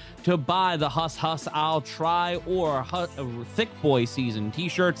merch to buy the Huss I'll Try or Thick Boy Season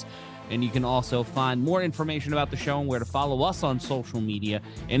t-shirts. And you can also find more information about the show and where to follow us on social media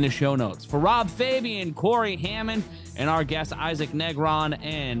in the show notes. For Rob Fabian, Corey Hammond, and our guests Issac Negron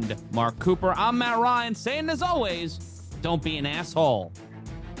and Mark Cooper, I'm Matt Ryan saying, as always, Don't be an asshole.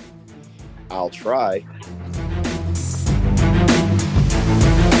 I'll try.